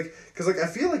 Because I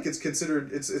feel like it's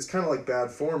considered it's kind of like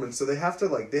bad form, and so they have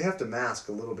to mask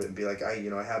a little bit and be like I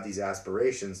have these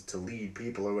aspirations to lead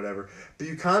people or whatever, but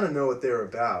you kind of know what they're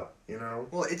about,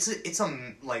 Well, it's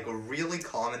a really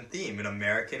common theme in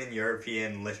American and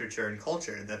European literature and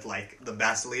culture that like the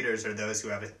best leaders are those who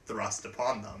have it thrust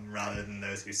upon them rather than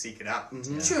those who seek it out.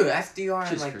 Yeah. True, FDR Which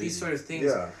and is like these crazy. sort of things.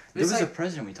 Yeah. There There's was a like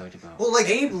president we talked about. Well, like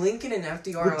Abe Lincoln and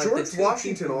FDR are But like George the two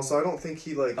Washington people. also, I don't think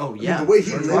he like. Oh, I mean, yeah. the way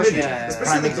he George limited, Washington. Yeah. especially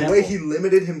Prime like the way he example.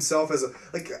 limited himself as a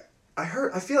like.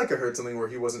 I feel like I heard something where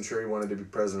he wasn't sure he wanted to be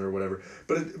president or whatever.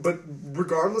 But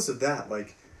regardless of that,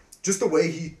 like, just the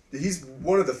way he's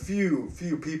one of the few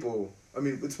people. I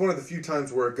mean, it's one of the few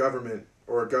times where a government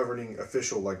or a governing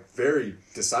official like very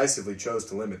decisively chose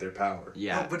to limit their power.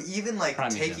 Yeah. No, but even like Prime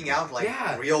taking example. out like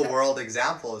Yeah. real world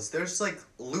examples, there's like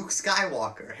Luke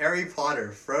Skywalker, Harry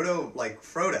Potter,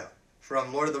 Frodo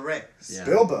from Lord of the Rings, Yeah.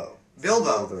 Bilbo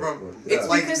Bilbo Yeah. It's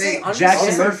like because they- they Jackson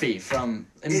understand. Murphy from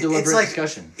Indeliberate like-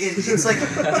 Discussion. it's like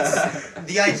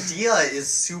the idea is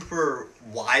super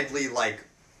widely like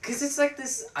Because it's like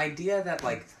this idea that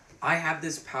like I have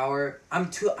this power.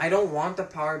 I don't want the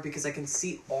power because I can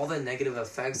see all the negative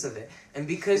effects of it, and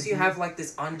because you have like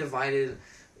this undivided,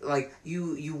 like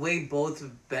you weigh both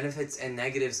benefits and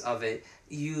negatives of it,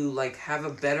 you like have a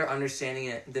better understanding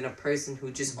it than a person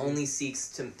who just only seeks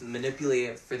to manipulate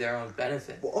it for their own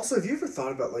benefit. Well, also, have you ever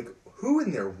thought about, like, who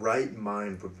in their right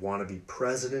mind would want to be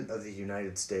president of the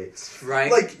United States?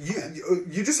 Right? Like,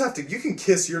 you just have to, you can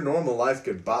kiss your normal life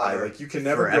goodbye. Like, you can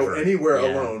never Forever. go anywhere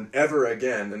Yeah. alone ever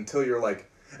again until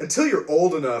you're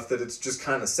old enough that it's just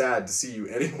kind of sad to see you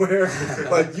anywhere.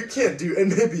 Like, you can't do,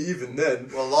 and maybe even then,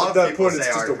 Well, a lot at of that people point, say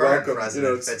it's just our a current welcome,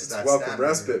 president it's fits a that welcome standard.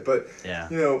 respite. But,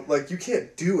 Yeah. like, you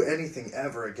can't do anything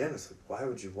ever again. It's like, why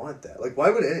would you want that? Like, why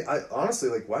would honestly,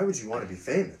 like, why would you want to be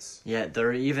famous? Yeah, there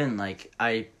are even, like,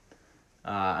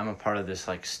 I'm a part of this,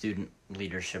 like, student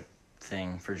leadership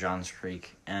thing for Johns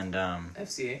Creek, and,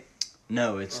 FCA?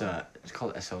 no, it's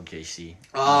called SLJC.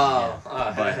 Oh.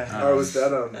 Yeah. But, Oh, was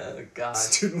that, Oh, God.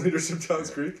 student leadership Johns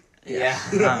Creek? Yeah.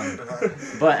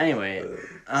 But anyway,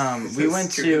 we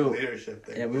went Student to leadership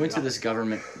thing. yeah, we went to this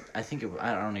government. I think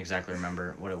I don't exactly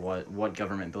remember what it was, what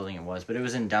government building it was, but it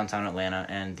was in downtown Atlanta,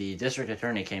 and the district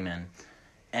attorney came in,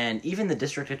 and even the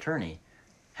district attorney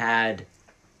had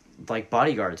like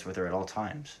bodyguards with her at all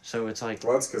times. So it's like,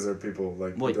 Well, that's because there are people,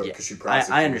 like, well, yeah, because she prosecutes.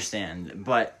 I understand,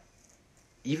 but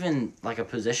even like a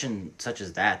position such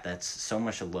as that's so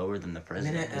much lower than the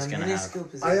president is gonna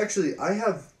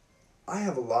have. I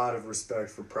have a lot of respect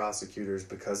for prosecutors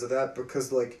because of that,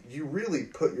 because, like, you really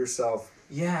put yourself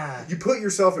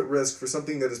at risk for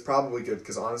something that is probably good,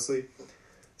 because honestly,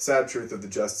 sad truth of the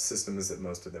justice system is that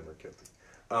most of them are guilty.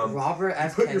 Robert F.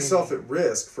 You put Kennedy. yourself at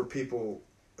risk for people,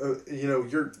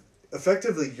 you're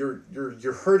effectively,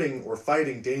 you're hurting or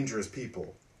fighting dangerous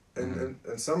people. And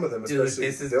some of them, Dude, especially,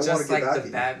 this is they'll want just to get like back the at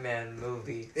you. Batman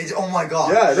movie. It's, oh my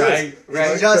god. Yeah, it is. Right,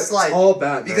 right. It's just like, it's all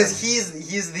Batman. because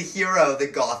he's the hero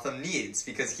that Gotham needs,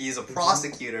 because he's a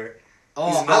prosecutor. Oh,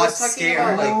 Who's I not was talking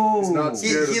scared. about like He's not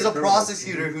scared of He's the a criminals.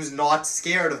 prosecutor who's not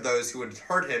scared of those who would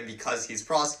hurt him because he's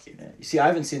prosecuting. Yeah. You see, I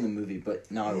haven't seen the movie, but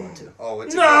now I want to. Oh,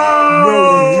 it's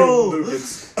No, Luke,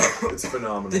 it's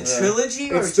phenomenal. the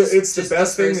trilogy, or It's just the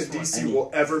best thing that first one? DC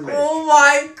will ever make. Oh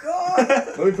my god!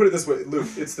 Let me put it this way, Luke.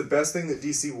 It's the best thing that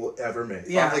DC will ever make.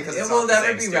 Yeah, Probably 'cause it it's will not the never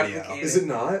same be studio. replicated. Is it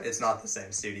not? It's not the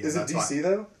same studio. Is it that's DC why.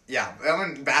 though? Yeah, I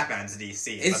mean, Batman's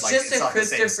DC. It's but, like, just it's a not the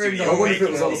same Christopher studio I wonder if it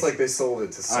making was it. almost like they sold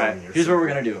it to Sony. All right, or here's what we're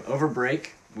something. gonna do. Over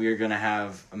break, we are gonna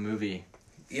have a movie.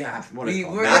 Yeah, What is it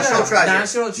called? National Treasure.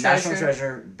 National Treasure. National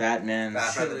Treasure, Batman,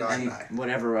 Batman the Dark and Knight.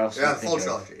 whatever else. Yeah, you think full of.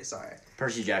 trilogy. Sorry.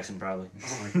 Percy Jackson, probably.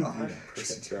 Oh my god.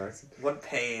 Percy Jackson. What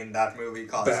pain that movie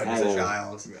caused me Bad as a role.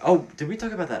 child. Oh, did we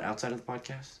talk about that outside of the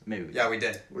podcast? Maybe. We did. Yeah, we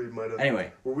did. We might have.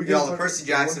 Anyway, Were we Yo, gonna the talk- Percy do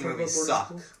you wanna Jackson talk about movies boarding suck.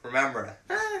 schools? Remember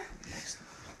it.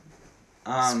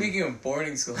 Speaking of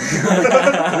boarding school,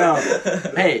 no.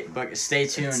 Hey, but stay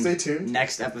tuned. Stay tuned.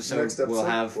 Next episode, Next episode, we'll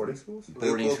have boarding schools.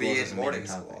 boarding Luke will be schools as in a major boarding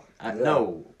topic. school. Yeah.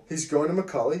 No. He's going to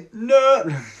Macaulay. No.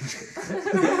 You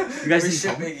guys we're need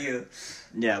shipping you.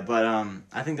 Yeah, but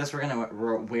I think that's where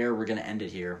we're gonna end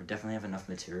it here. We definitely have enough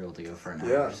material to go for an hour.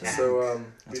 Yeah. So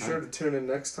be That's sure to tune in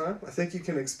next time. I think you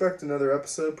can expect another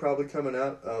episode probably coming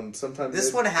out sometime.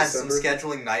 This one had some mid-December.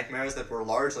 scheduling nightmares that were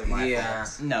largely my Yeah.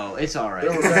 fault. No, it's all right.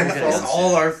 There were many We'll get it faults. It's done all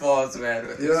soon. our faults, man.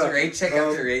 It's Yeah. rate check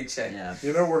after rate check. Yeah.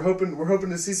 You know, we're hoping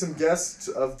to see some guests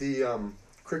of the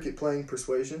cricket playing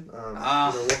persuasion.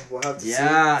 We'll have to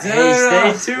Yeah. see. Hey,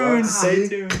 stay We'll have tuned. to Stay see.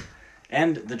 tuned.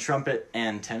 And the trumpet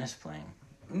and tennis playing.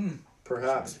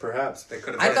 Perhaps. They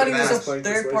could have I thought it was a Playing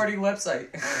third-party website.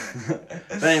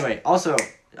 But anyway, also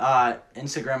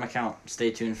Instagram account.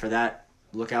 Stay tuned for that.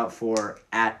 Look out for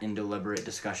 @indeliberate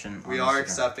discussion. We on are Instagram.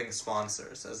 accepting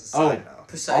sponsors as a Oh. side note.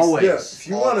 Precisely. Always. Yeah,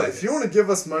 if you wanna give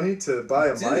us money to buy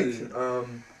a mic, Dude.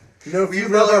 if We you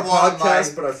love really our want podcast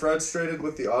my- but are frustrated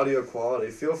with the audio quality,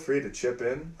 feel free to chip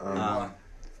in.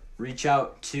 Reach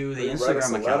out to the write us Instagram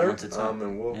a account letter, once it's up.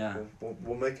 and we'll, Yeah.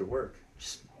 we'll make it work.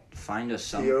 Just find us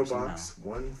some P.O. somehow. Box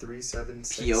 137.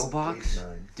 P.O. box?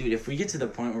 Dude, if we get to the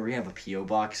point where we have a P.O.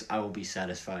 box, I will be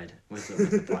satisfied with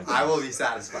the podcast. I will be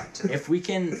satisfied too. If we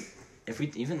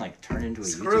even like turn into a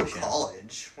Screw YouTube channel.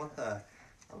 college. What the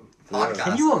Yeah. podcast?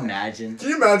 Can you imagine? Can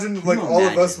you imagine, Can like, you all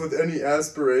of us imagine? with any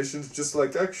aspirations, just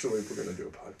like, actually, we're gonna do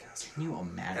a podcast. Can you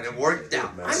imagine? And it worked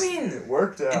out. I mean, It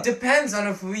worked it out. depends on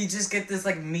if we just get this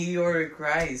like meteoric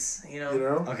rise, you know? You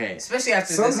know? Okay. Especially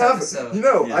after Some this have, episode. you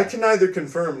know, Yeah. I can neither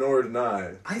confirm nor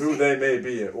deny I who think- they may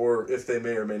be, or if they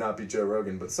may or may not be Joe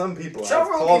Rogan. But some people Joe have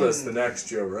called Rogan- us the next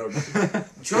Joe Rogan.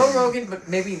 Joe Rogan, but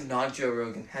maybe not Joe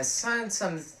Rogan, has said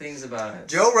some things about it.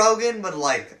 Joe Rogan, but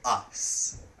like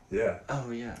us. Yeah.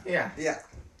 Oh yeah. Yeah. Yeah.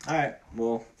 All right.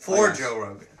 Well. For I guess. Joe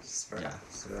Rogans.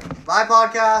 Yeah. Bye,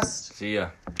 podcast. See ya.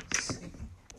 See.